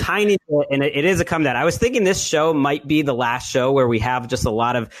a tiny bit, and it is a come down. I was thinking this show might be the last show where we have just a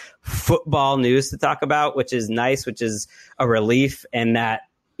lot of football news to talk about, which is nice, which is a relief, and that,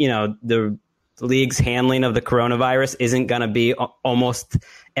 the league's handling of the coronavirus isn't going to be almost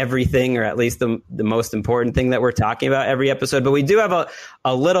everything, or at least the most important thing that we're talking about every episode. But we do have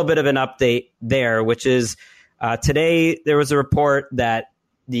a little bit of an update there, which is today there was a report that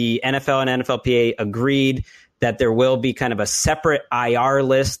the NFL and NFLPA agreed that there will be kind of a separate IR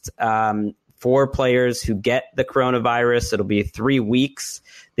list for players who get the coronavirus. It'll be 3 weeks.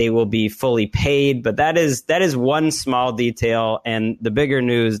 They will be fully paid, but that is one small detail. And the bigger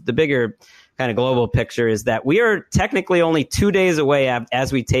news, the bigger kind of global picture is that we are technically only 2 days away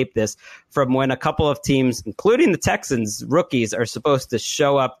as we tape this from when a couple of teams, including the Texans, rookies, are supposed to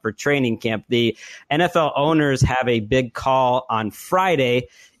show up for training camp. The NFL owners have a big call on Friday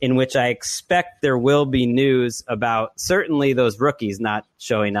in which I expect there will be news about certainly those rookies not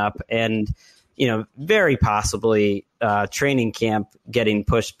showing up, and very possibly training camp getting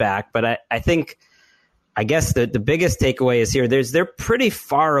pushed back. But I guess the biggest takeaway is here. They're pretty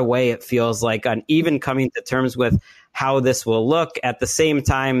far away, it feels like, on even coming to terms with how this will look, at the same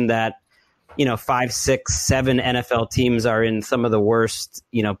time that 5, 6, 7 NFL teams are in some of the worst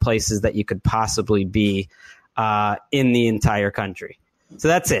places that you could possibly be in the entire country. So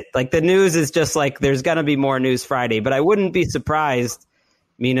that's it. Like, the news is just like there's going to be more news Friday, but I wouldn't be surprised,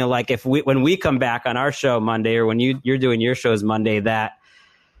 Mina, like if when we come back on our show Monday, or when you're doing your shows Monday, that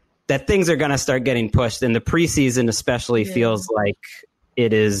things are going to start getting pushed. And the preseason especially feels like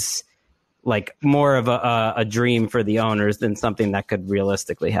it is like more of a dream for the owners than something that could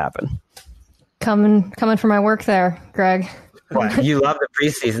realistically happen. Coming for my work there, Greg. What? You love the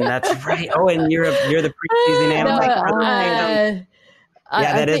preseason. That's right. Oh, and you're the preseason analyst.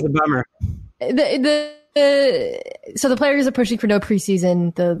 that is a bummer. So the players are pushing for no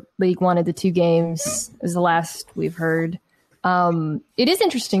preseason. The league wanted the 2 games is the last we've heard. It is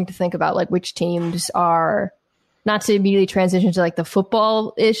interesting to think about like which teams are, not to immediately transition to like the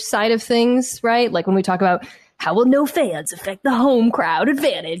football-ish side of things, right? Like when we talk about how will no fans affect the home crowd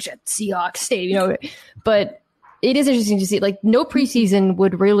advantage at Seahawks Stadium, but it is interesting to see, like, no preseason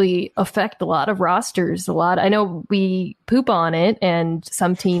would really affect a lot of rosters. I know we poop on it, and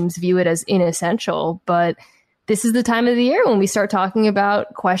some teams view it as inessential, but this is the time of the year when we start talking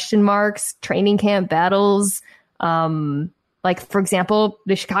about question marks, training camp battles. Like, for example,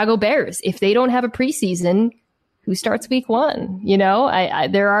 the Chicago Bears. If they don't have a preseason, who starts week 1? You know,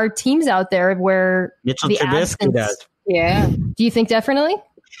 there are teams out there where Mitchell Trubisky does. Yeah. Do you think definitely?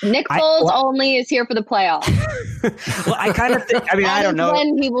 Nick Foles only is here for the playoffs. Well, I kind of think, I don't know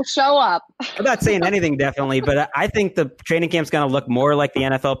when he will show up. I'm not saying anything definitely, but I think the training camp's going to look more like the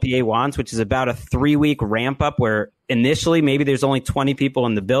NFLPA wants, which is about a 3-week ramp up where initially maybe there's only 20 people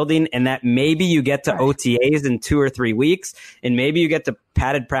in the building, and that maybe you get to OTAs in 2 or 3 weeks, and maybe you get to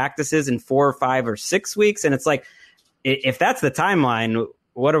padded practices in 4 or 5 or 6 weeks. And it's like, if that's the timeline,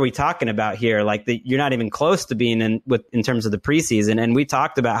 what are we talking about here? Like you're not even close to being in terms of the preseason. And we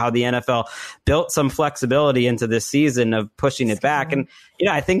talked about how the NFL built some flexibility into this season of pushing it back. And, you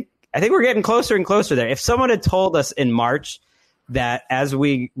know, I think we're getting closer and closer there. If someone had told us in March that as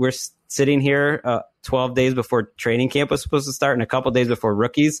we were sitting here 12 days before training camp was supposed to start and a couple days before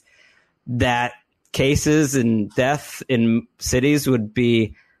rookies, that cases and death in cities would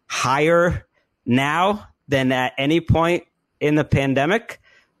be higher now than at any point in the pandemic,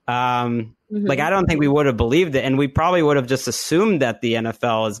 like I don't think we would have believed it, and we probably would have just assumed that the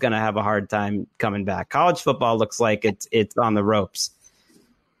NFL is going to have a hard time coming back. College football looks like it's on the ropes.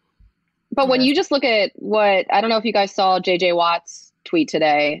 But when you just look at what, I don't know if you guys saw JJ Watt's tweet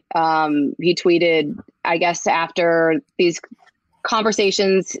today. He tweeted, I guess, after these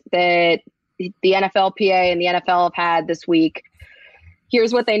conversations that the NFLPA and the NFL have had this week.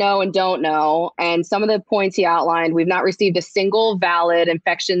 Here's what they know and don't know. And some of the points he outlined: we've not received a single valid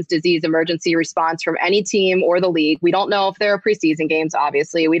infectious disease emergency response from any team or the league. We don't know if there are preseason games,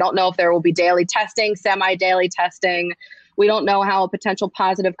 obviously. We don't know if there will be daily testing, semi-daily testing. We don't know how a potential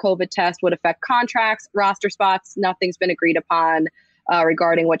positive COVID test would affect contracts, roster spots. Nothing's been agreed upon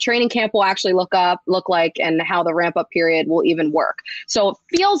regarding what training camp will actually look like and how the ramp-up period will even work. So it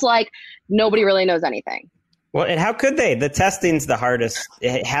feels like nobody really knows anything. Well, and how could they? The testing's the hardest.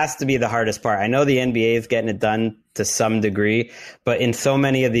 It has to be the hardest part. I know the NBA is getting it done to some degree, but in so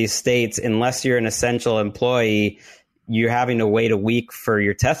many of these states, unless you're an essential employee, you're having to wait a week for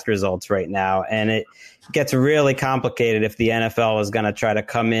your test results right now. And it gets really complicated if the NFL is going to try to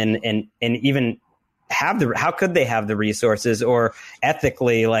come in and even have how could they have the resources, or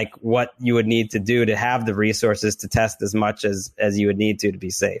ethically, like what you would need to do to have the resources to test as much as you would need to be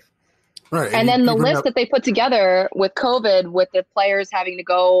safe. Right. And then the list that they put together with COVID, with the players having to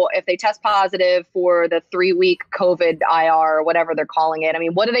go, if they test positive for the 3-week COVID IR or whatever they're calling it. I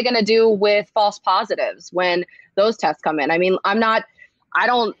mean, what are they going to do with false positives when those tests come in? I mean,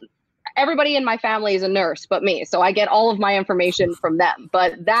 everybody in my family is a nurse but me, so I get all of my information from them.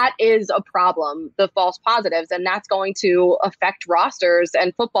 But that is a problem, the false positives, and that's going to affect rosters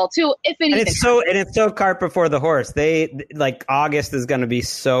and football too. If anything, and it's so cart before the horse. They like August is going to be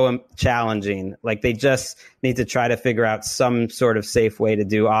so challenging. Like they just need to try to figure out some sort of safe way to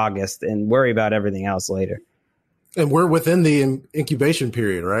do August and worry about everything else later. And we're within the incubation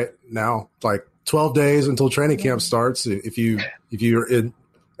period right now, like 12 days until training camp starts. If you're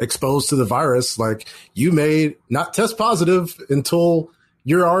exposed to the virus, like you may not test positive until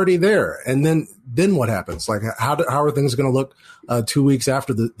you're already there. And then what happens? Like how are things going to look 2 weeks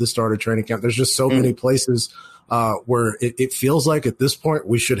after the start of training camp? There's just so many places where it feels like at this point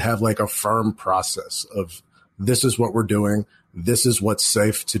we should have like a firm process of this is what we're doing. This is what's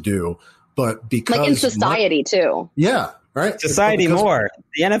safe to do. But because like in society too. Yeah. Right. Society more.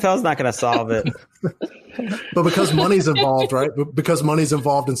 The NFL is not going to solve it. But because money's involved, right? Because money's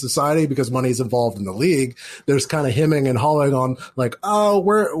involved in society, because money's involved in the league, there's kind of hemming and hawing on like, oh,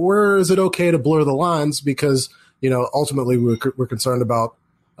 where is it okay to blur the lines? Because, you know, ultimately we're concerned about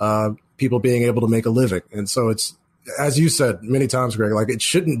people being able to make a living. And so it's, as you said many times, Greg, like it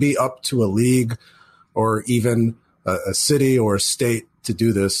shouldn't be up to a league or even a city or a state to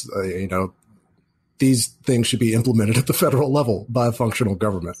do this. You know, these things should be implemented at the federal level by a functional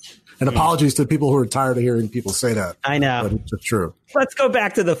government. And apologies to people who are tired of hearing people say that. I know. But it's true. Let's go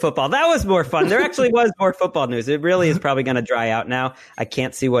back to the football. That was more fun. There actually was more football news. It really is probably going to dry out now. I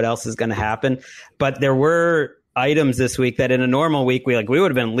can't see what else is going to happen. But there were items this week that in a normal week we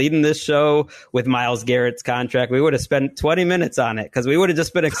would have been leading this show with Myles Garrett's contract. We would have spent 20 minutes on it because we would have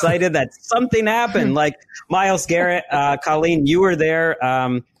just been excited that something happened. Like Myles Garrett, Colleen, you were there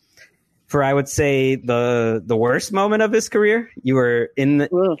for, I would say, the worst moment of his career. You were in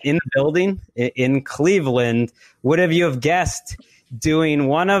the building in Cleveland. Would have you have guessed doing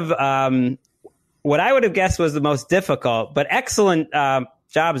one of what I would have guessed was the most difficult, but excellent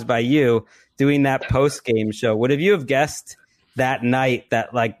jobs by you doing that post-game show? Would have you have guessed that night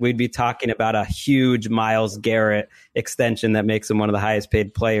that like we'd be talking about a huge Myles Garrett extension that makes him one of the highest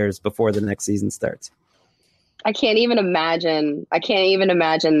paid players before the next season starts? I can't even imagine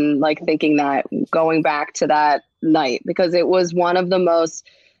like thinking that, going back to that night, because it was one of the most,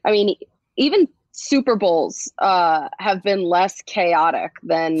 I mean, even Super Bowls have been less chaotic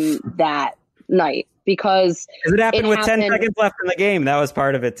than that night because it happened with 10 seconds left in the game. That was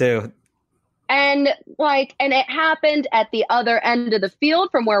part of it too. And it happened at the other end of the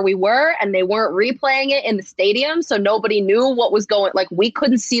field from where we were, and they weren't replaying it in the stadium. So nobody knew what was going, like we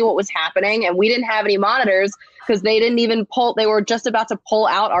couldn't see what was happening, and we didn't have any monitors because they didn't even they were just about to pull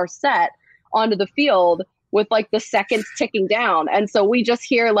out our set onto the field with like the seconds ticking down. And so we just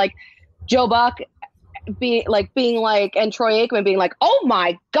hear like Joe Buck being like, and Troy Aikman being like, "Oh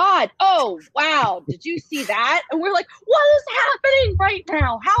my God. Oh, wow. Did you see that?" And we're like, what is happening right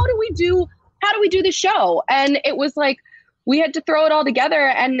now? How do we do the show? And it was like, we had to throw it all together.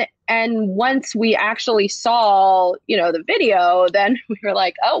 And once we actually saw, the video, then we were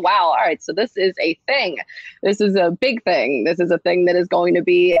like, oh, wow. All right. So this is a thing. This is a big thing. This is a thing that is going to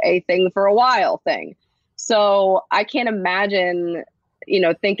be a thing for a while thing. So I can't imagine,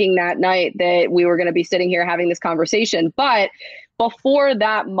 thinking that night that we were going to be sitting here having this conversation. But before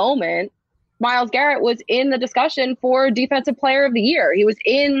that moment, Myles Garrett was in the discussion for Defensive Player of the Year. He was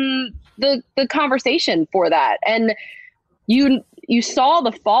in the conversation for that. And you saw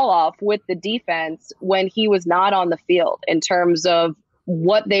the fall off with the defense when he was not on the field in terms of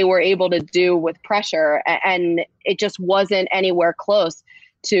what they were able to do with pressure. And it just wasn't anywhere close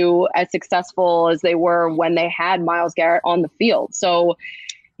to as successful as they were when they had Myles Garrett on the field. So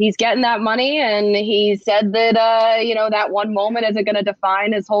he's getting that money, and he said that, that one moment isn't going to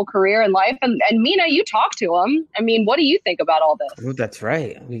define his whole career in life. And Mina, you talked to him. I mean, what do you think about all this? Ooh, that's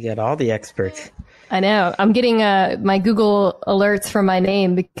right. We get all the experts. I know. I'm getting my Google alerts from my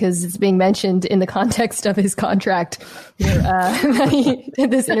name because it's being mentioned in the context of his contract in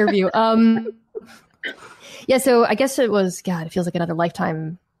this interview. Yeah, so I guess it was, God, it feels like another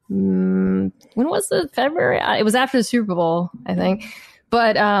lifetime. When was it? February? It was after the Super Bowl, I think.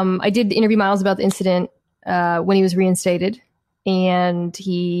 But I did interview Myles about the incident when he was reinstated, and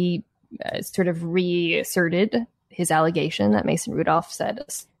he sort of reasserted his allegation that Mason Rudolph said a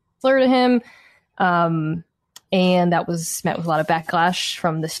slur to him. And that was met with a lot of backlash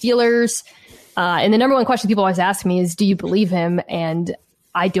from the Steelers. And the number one question people always ask me is, do you believe him? And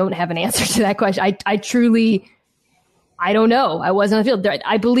I don't have an answer to that question. I don't know. I wasn't on the field.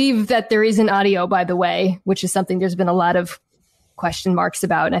 I believe that there is an audio, by the way, which is something there's been a lot of question marks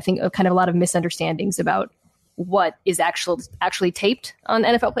about. And I think kind of a lot of misunderstandings about what is actually taped on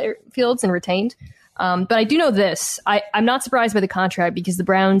NFL player fields and retained. But I do know this. I'm not surprised by the contract because the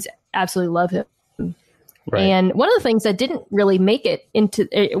Browns absolutely love him. Right. And one of the things that didn't really make it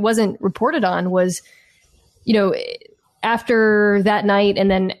wasn't reported on was, after that night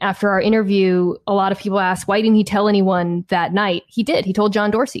and then after our interview, a lot of people asked, why didn't he tell anyone that night? He did. He told John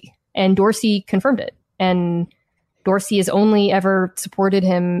Dorsey, and Dorsey confirmed it. And Dorsey has only ever supported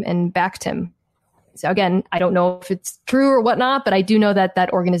him and backed him. So again, I don't know if it's true or whatnot, but I do know that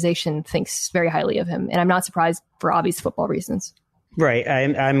that organization thinks very highly of him. And I'm not surprised for obvious football reasons. Right.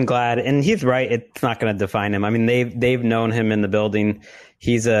 I'm glad. And he's right. It's not going to define him. I mean, they've known him in the building.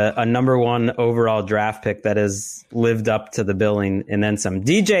 He's a number one overall draft pick that has lived up to the billing and then some.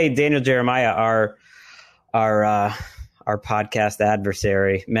 DJ Daniel Jeremiah, our podcast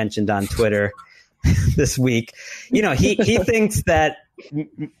adversary, mentioned on Twitter this week, he thinks that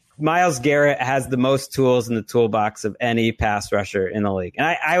Myles Garrett has the most tools in the toolbox of any pass rusher in the league.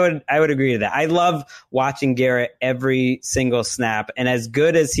 And I would agree to that. I love watching Garrett every single snap. And as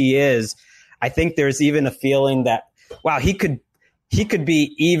good as he is, I think there's even a feeling that, wow, he could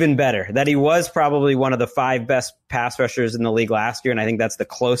be even better, that he was probably one of the 5 best pass rushers in the league last year. And I think that's the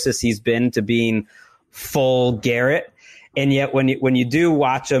closest he's been to being full Garrett. And yet when you do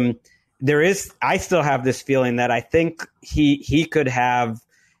watch him, I still have this feeling that I think he could have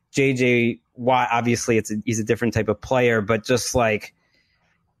JJ Watt. Obviously he's a different type of player, but just like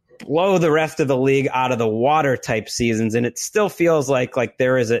blow the rest of the league out of the water type seasons, and it still feels like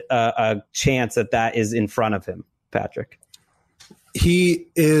there is a chance that is in front of him, Patrick. He's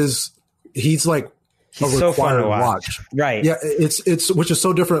like He's so fun to watch. Right. Yeah, it's which is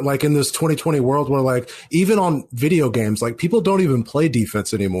so different, like in this 2020 world where like even on video games, like people don't even play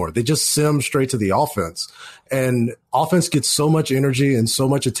defense anymore. They just sim straight to the offense. And offense gets so much energy and so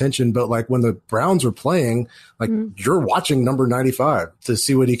much attention. But like when the Browns are playing, like you're watching number 95 to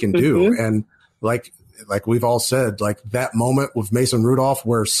see what he can do. And like we've all said, like that moment with Mason Rudolph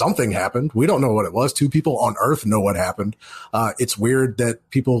where something happened. We don't know what it was. Two people on earth know what happened. It's weird that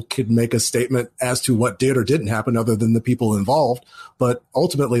people could make a statement as to what did or didn't happen other than the people involved. But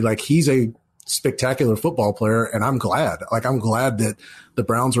ultimately, like he's a spectacular football player. And I'm glad that the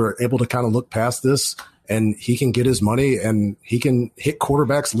Browns were able to kind of look past this and he can get his money and he can hit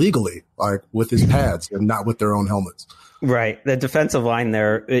quarterbacks legally, like with his pads and not with their own helmets. Right. The defensive line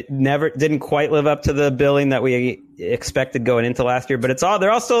there, it didn't quite live up to the billing that we expected going into last year, but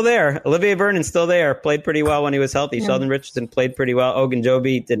they're all still there. Olivier Vernon's still there, played pretty well when he was healthy. Sheldon Richardson played pretty well.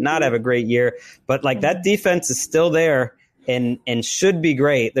 Ogunjobi did not have a great year, but like that defense is still there and should be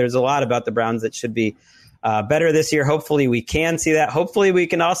great. There's a lot about the Browns that should be better this year. Hopefully we can see that. Hopefully we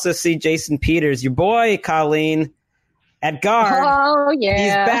can also see Jason Peters, your boy, Colleen, at guard. Oh, yeah.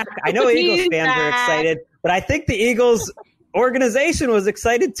 He's back. I know Eagles fans are excited. But I think the Eagles organization was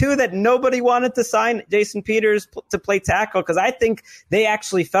excited, too, that nobody wanted to sign Jason Peters to play tackle because I think they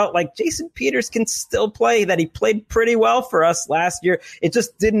actually felt like Jason Peters can still play, that he played pretty well for us last year. It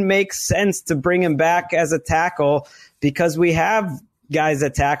just didn't make sense to bring him back as a tackle because we have guys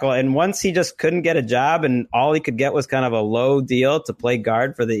at tackle. And once he just couldn't get a job and all he could get was kind of a low deal to play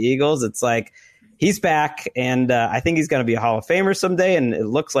guard for the Eagles, it's like he's back, and I think he's going to be a Hall of Famer someday, and it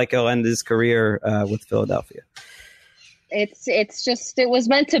looks like he'll end his career with Philadelphia. It was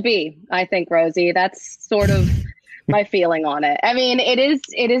meant to be, I think, Rosie. That's sort of my feeling on it. I mean, it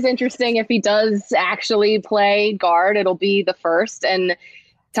is interesting if he does actually play guard. It'll be the first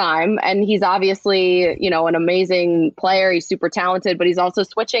time, and he's obviously, an amazing player. He's super talented, but he's also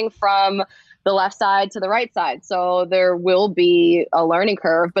switching from the left side to the right side. So there will be a learning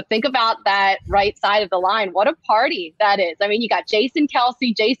curve, but think about that right side of the line. What a party that is. I mean, you got Jason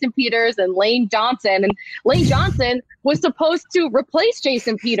Kelce, Jason Peters, and Lane Johnson. And Lane Johnson was supposed to replace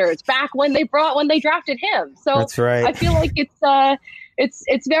Jason Peters back when they drafted him. So that's right. I feel like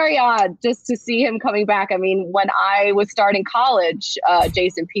it's very odd just to see him coming back. I mean, when I was starting college,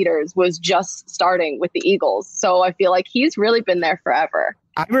 Jason Peters was just starting with the Eagles. So I feel like he's really been there forever.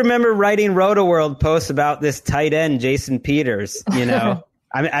 I remember writing Roto-World posts about this tight end, Jason Peters, I mean,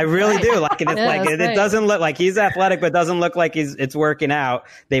 I really do. Like, it doesn't look like he's athletic, but doesn't look like it's working out.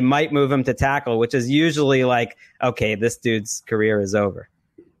 They might move him to tackle, which is usually like, okay, this dude's career is over.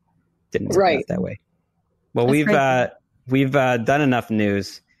 Didn't work out that way. Well, we've done enough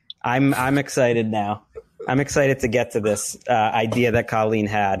news. I'm excited now. I'm excited to get to this idea that Colleen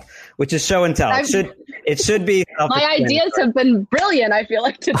had, which is show and tell. It should be. My ideas have been brilliant, I feel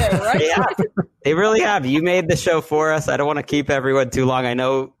like, today, right? Yeah, they really have. You made the show for us. I don't want to keep everyone too long. I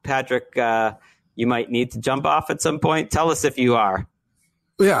know, Patrick, you might need to jump off at some point. Tell us if you are.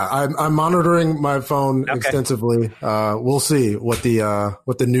 Yeah, I'm monitoring my phone extensively. We'll see what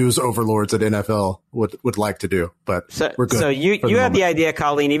the news overlords at NFL would like to do, but we're good. So you had the idea,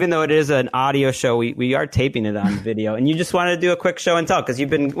 Colleen, even though it is an audio show, we are taping it on video, and you just wanted to do a quick show and tell because you've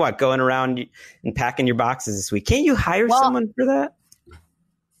been going around and packing your boxes this week. Can't you hire someone for that?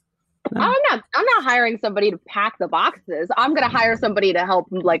 No. I'm not hiring somebody to pack the boxes. I'm going to hire somebody to help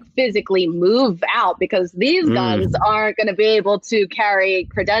physically move out because these guns aren't going to be able to carry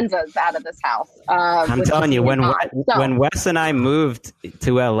credenzas out of this house. I'm telling you, when Wes and I moved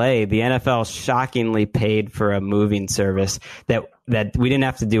to LA, the NFL shockingly paid for a moving service that we didn't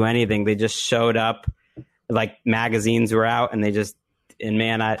have to do anything. They just showed up, like magazines were out, and I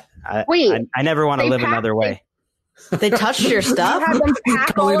never want to live another way. They touched your stuff? You have them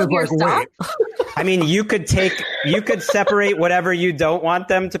pack all of your stuff? I mean, you could separate whatever you don't want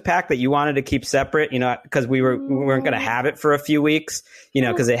them to pack that you wanted to keep separate, because we weren't going to have it for a few weeks,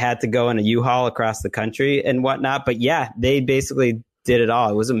 because it had to go in a U-Haul across the country and whatnot. But yeah, they basically did it all.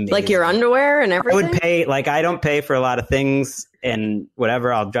 It was amazing. Like your underwear and everything? I would pay, I don't pay for a lot of things and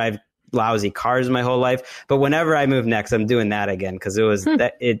whatever. I'll drive lousy cars my whole life. But whenever I move next, I'm doing that again because it was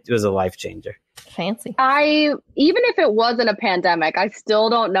a life changer. Fancy. Even if it wasn't a pandemic, I still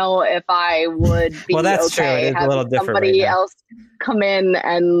don't know if I would be that's true. It is a little different somebody else come in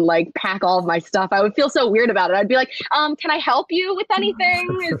and pack all of my stuff. I would feel so weird about it. I'd be like, can I help you with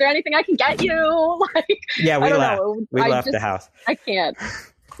anything? Is there anything I can get you? Yeah, we left the house. I can't.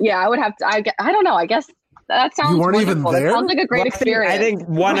 Yeah, I would have to. I don't know. I guess that sounds. You weren't wonderful. even there? That sounds like a great experience. I think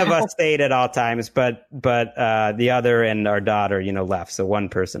one of us stayed at all times, but the other and our daughter, left. So one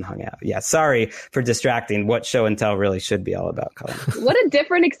person hung out. Yeah, sorry for distracting. What show and tell really should be all about, Colin. What a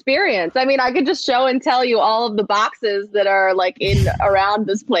different experience. I mean, I could just show and tell you all of the boxes that are like in around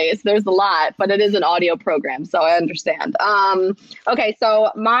this place. There's a lot, but it is an audio program, so I understand. Okay,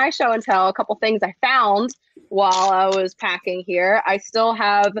 so my show and tell, a couple things I found while I was packing here. I still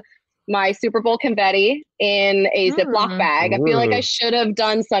have my Super Bowl confetti in a Ziploc bag. I feel like I should have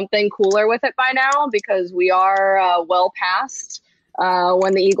done something cooler with it by now because we are well past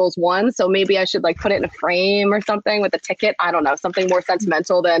when the Eagles won. So maybe I should like put it in a frame or something with a ticket. I don't know, something more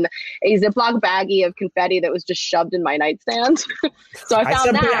sentimental than a Ziploc baggie of confetti that was just shoved in my nightstand. So I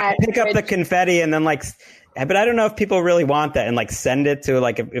found that. Pick up the confetti and then but I don't know if people really want that and like send it to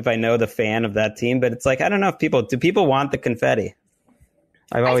like if I know the fan of that team. But it's like I don't know if do people want the confetti?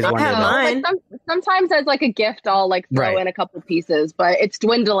 I've always wondered that. Like sometimes as like a gift, I'll like throw in a couple pieces, but it's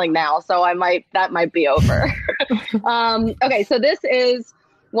dwindling now, so that might be over. Okay, so this is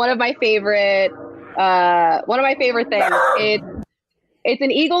one of my favorite things. It's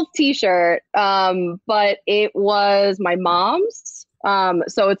an Eagles t-shirt, but it was my mom's.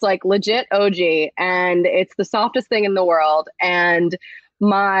 So it's like legit OG, and it's the softest thing in the world. And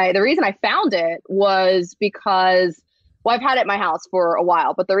the reason I found it was because, well, I've had it at my house for a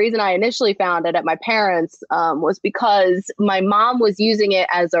while, but the reason I initially found it at my parents' was because my mom was using it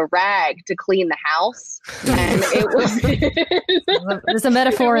as a rag to clean the house. And it was... There's a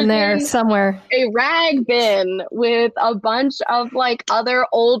metaphor in there somewhere. A rag bin with a bunch of like other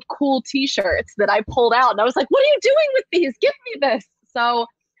old cool t-shirts that I pulled out. And I was like, what are you doing with these? Give me this. So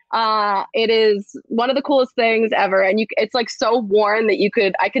it is one of the coolest things ever. And it's like so worn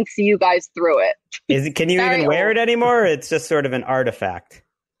that I can see you guys through it. Can you even wear it anymore? Or it's just sort of an artifact.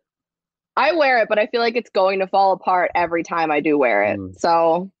 I wear it, but I feel like it's going to fall apart every time I do wear it.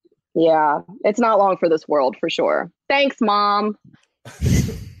 So yeah, it's not long for this world for sure. Thanks, Mom.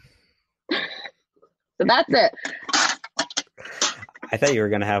 So that's it. I thought you were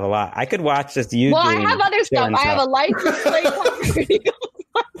going to have a lot. I could watch this YouTube. Well, I have other stuff. I have a license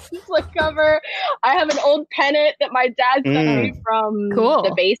plate cover. I have an old pennant that my dad sent me from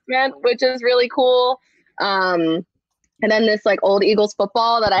the basement, which is really cool. And then this like old Eagles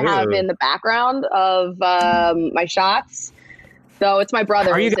football that I have in the background of my shots. So it's my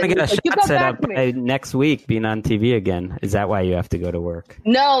brother. Are you going to get a shot set up next week being on TV again? Is that why you have to go to work?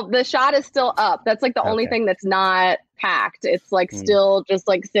 No, the shot is still up. That's like the only thing that's not packed. It's like still just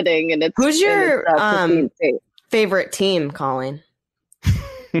like sitting, and it's. Who's your favorite team, Colin?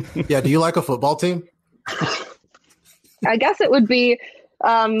 Yeah, do you like a football team? I guess it would be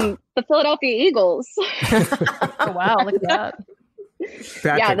the Philadelphia Eagles. Oh wow, look at that.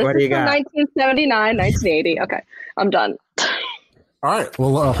 Patrick, this what do you got? 1979, 1980. Okay, I'm done. All right.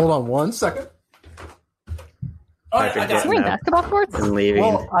 Well, hold on one second. Is he wearing basketball shorts? And leaving.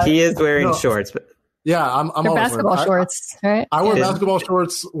 Well, he is wearing shorts, but yeah, I'm always basketball shorts, right? I wear basketball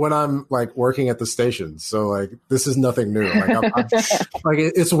shorts when I'm like working at the station, so like this is nothing new. Like, like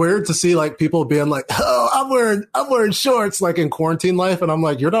it's weird to see like people being like, "Oh, I'm wearing shorts," like in quarantine life, and I'm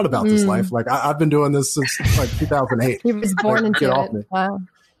like, "You're not about this life." Like I've been doing this since like 2008. He was born into it. Me. Wow.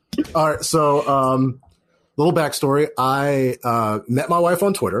 All right, so little backstory. I met my wife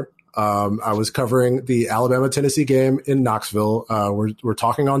on Twitter. I was covering the Alabama-Tennessee game in Knoxville. We're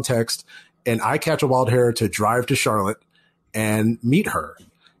talking on text, and I catch a wild hair to drive to Charlotte and meet her.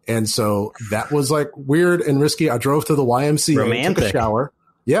 And so that was like weird and risky. I drove to the YMCA, took a shower.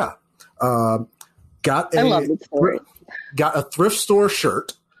 Yeah. Got a thrift store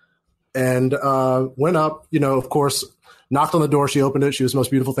shirt and went up, of course, knocked on the door. She opened it. She was the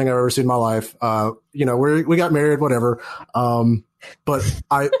most beautiful thing I've ever seen in my life. We got married, whatever. But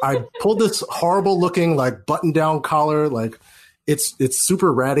I pulled this horrible looking like button down collar. Like it's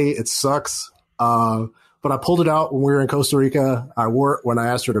super ratty. It sucks. But I pulled it out when we were in Costa Rica. I wore it when I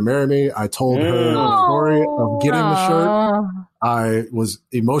asked her to marry me. I told her the story of getting the shirt. I was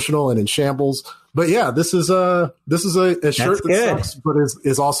emotional and in shambles. But yeah, this is a shirt that sucks, but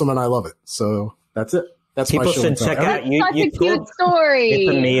is awesome, and I love it. So that's it. That's people should check out. Such a cute story.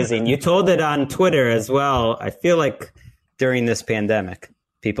 It's amazing. You told it on Twitter as well. I feel like during this pandemic,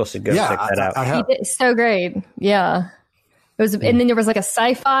 people should go check that out. I have. It's so great. Yeah. It was, and then there was like a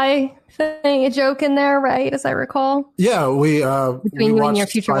sci-fi thing, a joke in there, right? As I recall. Yeah, we between you and your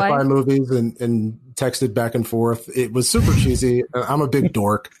future sci-fi wife movies and texted back and forth. It was super cheesy. I'm a big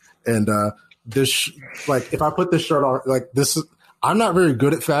dork, and this like if I put this shirt on, like this is. I'm not very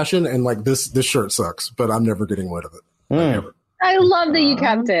good at fashion, and like this shirt sucks, but I'm never getting rid of it. Never. I love that you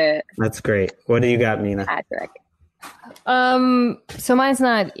kept it. That's great. What do you got, Mina? Patrick. So mine's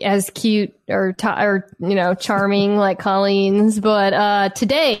not as cute or charming like Colleen's, but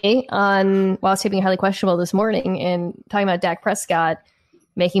today while I was taping Highly Questionable this morning and talking about Dak Prescott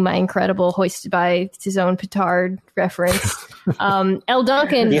making my incredible hoisted by his own petard reference, L.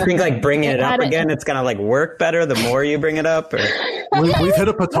 Duncan. Do you think like bringing it up again, it's gonna like work better the more you bring it up? Or? We've hit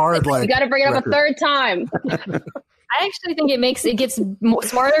a petard like you got to bring it up a third time. I actually think it gets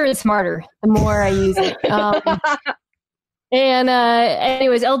smarter and smarter the more I use it.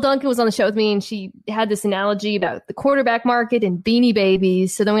 Anyways, Elle Duncan was on the show with me, and she had this analogy about the quarterback market and Beanie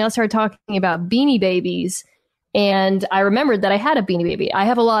Babies. So then we all started talking about Beanie Babies, and I remembered that I had a Beanie Baby. I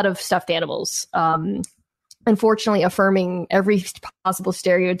have a lot of stuffed animals, unfortunately affirming every possible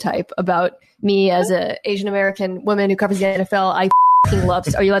stereotype about me as a Asian American woman who covers the NFL. I love.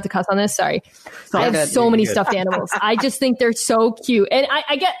 Are you allowed to cuss on this? Sorry. I have so many stuffed animals. I just think they're so cute. And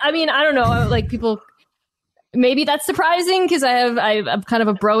I don't know, like people, maybe that's surprising because I'm kind of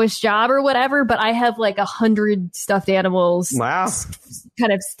a bro-ish job or whatever, but I have like 100 stuffed animals. Wow.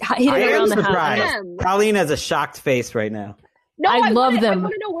 Kind of hidden around the house. Colleen has a shocked face right now. No, I love them. I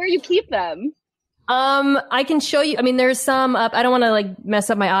want to know where you keep them. I can show you. I mean, there's some up. I don't want to like mess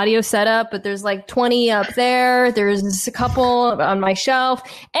up my audio setup, but there's like 20 up there. There's a couple on my shelf.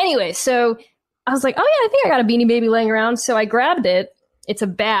 Anyway, so I was like, oh yeah, I think I got a Beanie Baby laying around. So I grabbed it. It's a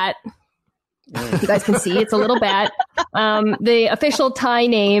bat. You guys can see it's a little bat. The official Thai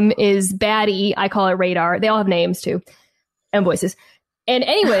name is Batty. I call it Radar. They all have names too and voices. And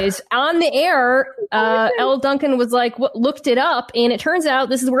anyways, on the air, Elle Duncan was like, looked it up, and it turns out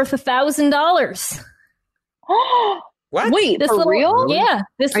this is worth $1,000. What? Wait, this for real? Yeah.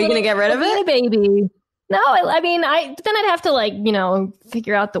 Are you gonna get rid of it, baby? No, I mean, then I'd have to like,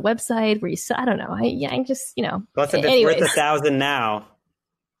 figure out the website where I don't know. I just, Plus, if it's worth $1,000 now.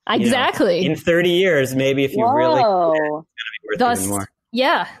 Exactly. In 30 years, maybe if you really, it's gonna be worth even more.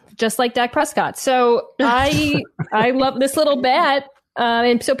 Yeah, just like Dak Prescott. So I love this little bat.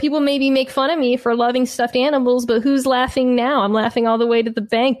 And so people maybe make fun of me for loving stuffed animals, but who's laughing now? I'm laughing all the way to the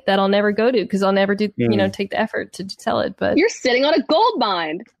bank that I'll never go to because I'll never do, take the effort to sell it. But you're sitting on a gold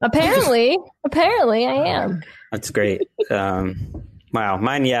mine. Apparently I am. That's great. Wow.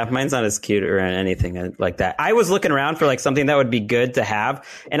 Mine's not as cute or anything like that. I was looking around for like something that would be good to have,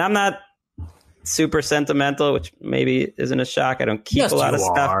 and I'm not super sentimental, which maybe isn't a shock. I don't keep a lot of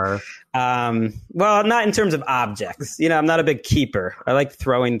stuff. Well, not in terms of objects. I'm not a big keeper. I like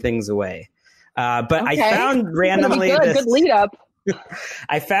throwing things away. But okay. I found randomly good lead up.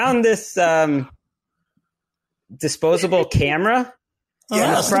 I found this disposable camera.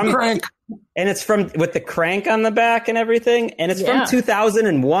 Yes, the crank. And it's with the crank on the back and everything. And it's from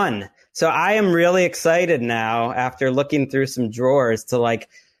 2001. So I am really excited now after looking through some drawers to like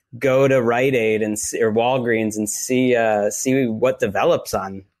go to Rite Aid or Walgreens and see what develops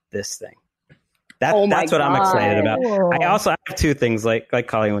on this thing. That's what I'm excited about. Whoa. I also have two things like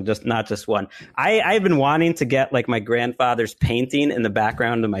Colleen, not just one. I've been wanting to get like my grandfather's painting in the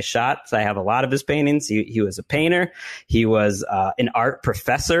background of my shots. I have a lot of his paintings. He was a painter. He was an art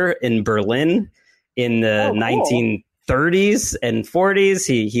professor in Berlin in the 1930s and 40s.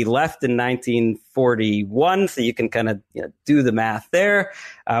 He left in 1941, so you can kind of do the math there,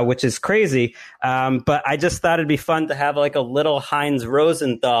 which is crazy. But I just thought it'd be fun to have like a little Heinz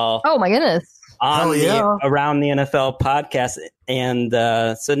Rosenthal. Oh my goodness. Around the NFL podcast. And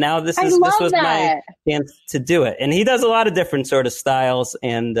so now this was my chance to do it. And he does a lot of different sort of styles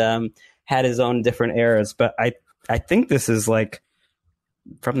and had his own different eras. But I think this is like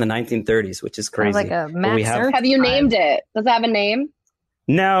from the 1930s, which is crazy. Like a master. Have you named it? Does it have a name?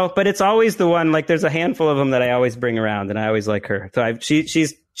 No, but it's always the one. Like there's a handful of them that I always bring around, and I always like her. So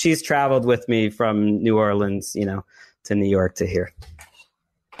she's traveled with me from New Orleans, to New York to here.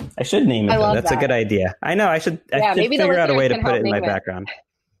 I should name it, though. That's a good idea. I know. I should figure out a way to put it in my background.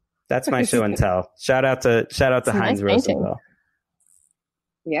 That's my show and tell. Shout out to Heinz Rosenthal.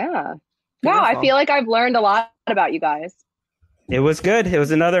 Yeah. Wow, I feel like I've learned a lot about you guys. It was good. It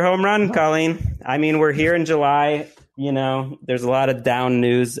was another home run, Colleen. I mean, we're here in July. There's a lot of down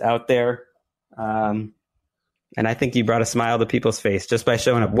news out there. And I think you brought a smile to people's face just by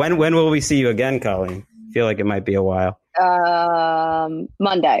showing up. When will we see you again, Colleen? I feel like it might be a while.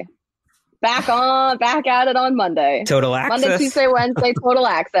 Monday. Back at it on Monday. Total access. Monday, Tuesday, Wednesday, total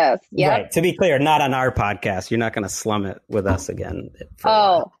access. Yeah. Right. To be clear, not on our podcast. You're not going to slum it with us again.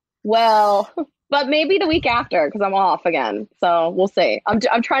 Well, but maybe the week after because I'm off again. So we'll see.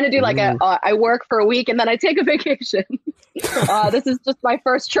 I'm trying to do like I work for a week and then I take a vacation. This is just my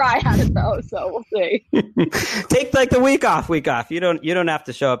first try at it, though, so we'll see. Take like the week off. You don't have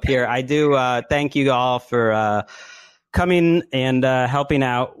to show up here. I do thank you all for coming and helping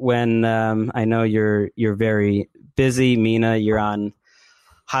out when I know you're very busy. Mina, you're on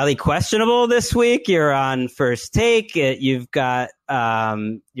Highly Questionable this week. You're on First Take. You've got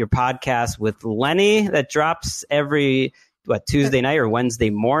your podcast with Lenny that drops every Tuesday night or Wednesday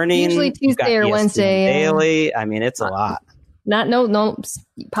morning. Usually Tuesday or Wednesday. Daily. I mean, it's a lot. No.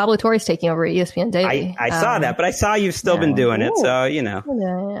 Pablo Torre's taking over at ESPN Daily. I saw that, but I saw you've still been doing it, so you know.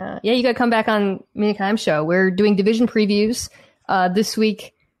 Yeah. You got to come back on Mina Kimes show. We're doing division previews. This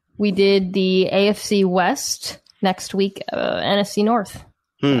week we did the AFC West. Next week, NFC North.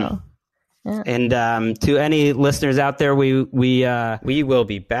 So, yeah. And to any listeners out there, we will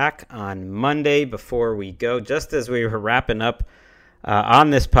be back on Monday. Before we go, just as we were wrapping up on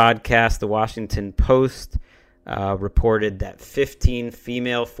this podcast, the Washington Post reported that 15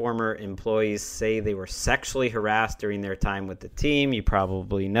 female former employees say they were sexually harassed during their time with the team. You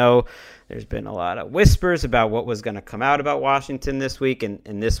probably know there's been a lot of whispers about what was going to come out about Washington this week, and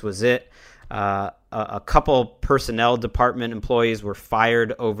this was it. A couple personnel department employees were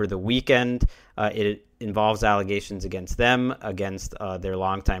fired over the weekend. It involves allegations against them, against their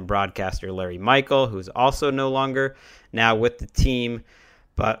longtime broadcaster, Larry Michael, who's also no longer now with the team.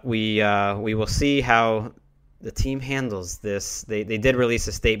 But we will see how the team handles this. They did release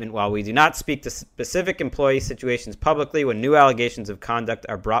a statement. While we do not speak to specific employee situations publicly, when new allegations of conduct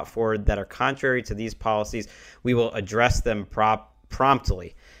are brought forward that are contrary to these policies, we will address them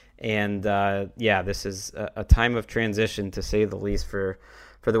promptly. And this is a time of transition, to say the least, for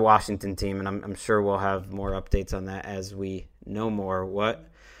the Washington team. And I'm sure we'll have more updates on that as we know more. What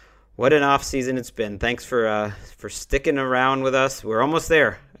an off season it's been. Thanks for sticking around with us. We're almost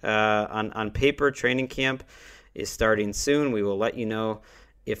there. On paper, training camp is starting soon. We will let you know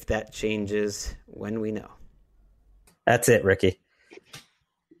if that changes when we know. That's it, Ricky.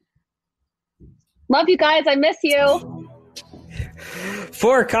 Love you guys. I miss you.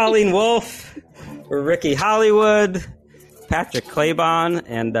 For Colleen Wolfe, we're Ricky Hollywood, Patrick Claybon,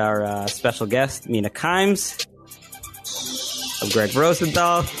 and our special guest, Mina Kimes. I'm Greg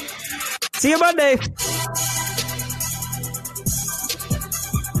Rosenthal. See you Monday.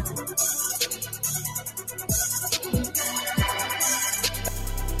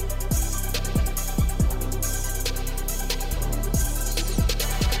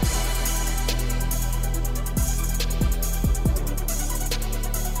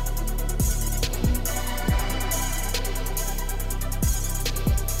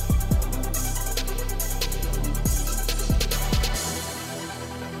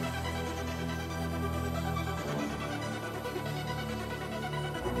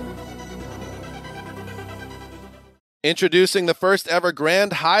 Introducing the first ever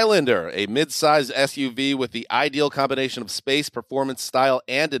Grand Highlander, a mid-size SUV with the ideal combination of space, performance, style,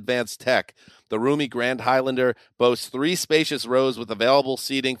 and advanced tech. The roomy Grand Highlander boasts 3 spacious rows with available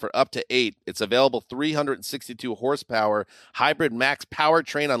seating for up to 8. Its available 362 horsepower hybrid max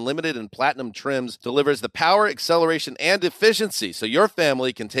powertrain, unlimited and platinum trims, delivers the power, acceleration, and efficiency so your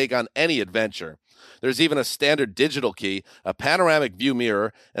family can take on any adventure. There's even a standard digital key, a panoramic view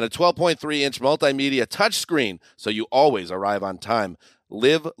mirror, and a 12.3-inch multimedia touchscreen, so you always arrive on time.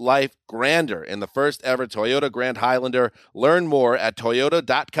 Live life grander in the first ever Toyota Grand Highlander. Learn more at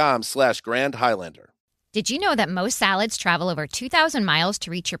toyota.com/Grand Highlander. Did you know that most salads travel over 2,000 miles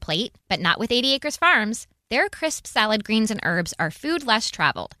to reach your plate? But not with 80 Acres Farms. Their crisp salad greens and herbs are food less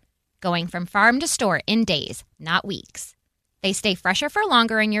traveled, going from farm to store in days, not weeks. They stay fresher for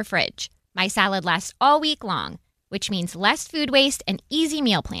longer in your fridge. My salad lasts all week long, which means less food waste and easy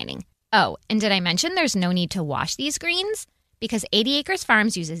meal planning. Oh, and did I mention there's no need to wash these greens? Because 80 Acres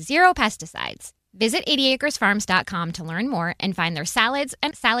Farms uses 0 pesticides. Visit 80acresfarms.com to learn more and find their salads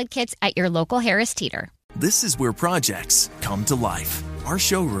and salad kits at your local Harris Teeter. This is where projects come to life. Our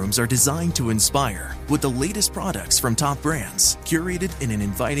showrooms are designed to inspire with the latest products from top brands, curated in an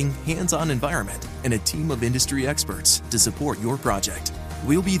inviting, hands-on environment, and a team of industry experts to support your project.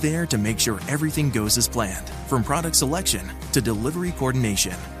 We'll be there to make sure everything goes as planned, from product selection to delivery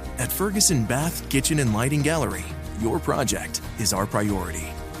coordination. At Ferguson Bath, Kitchen, and Lighting Gallery, your project is our priority.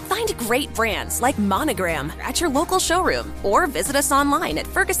 Find great brands like Monogram at your local showroom or visit us online at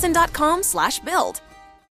ferguson.com/build.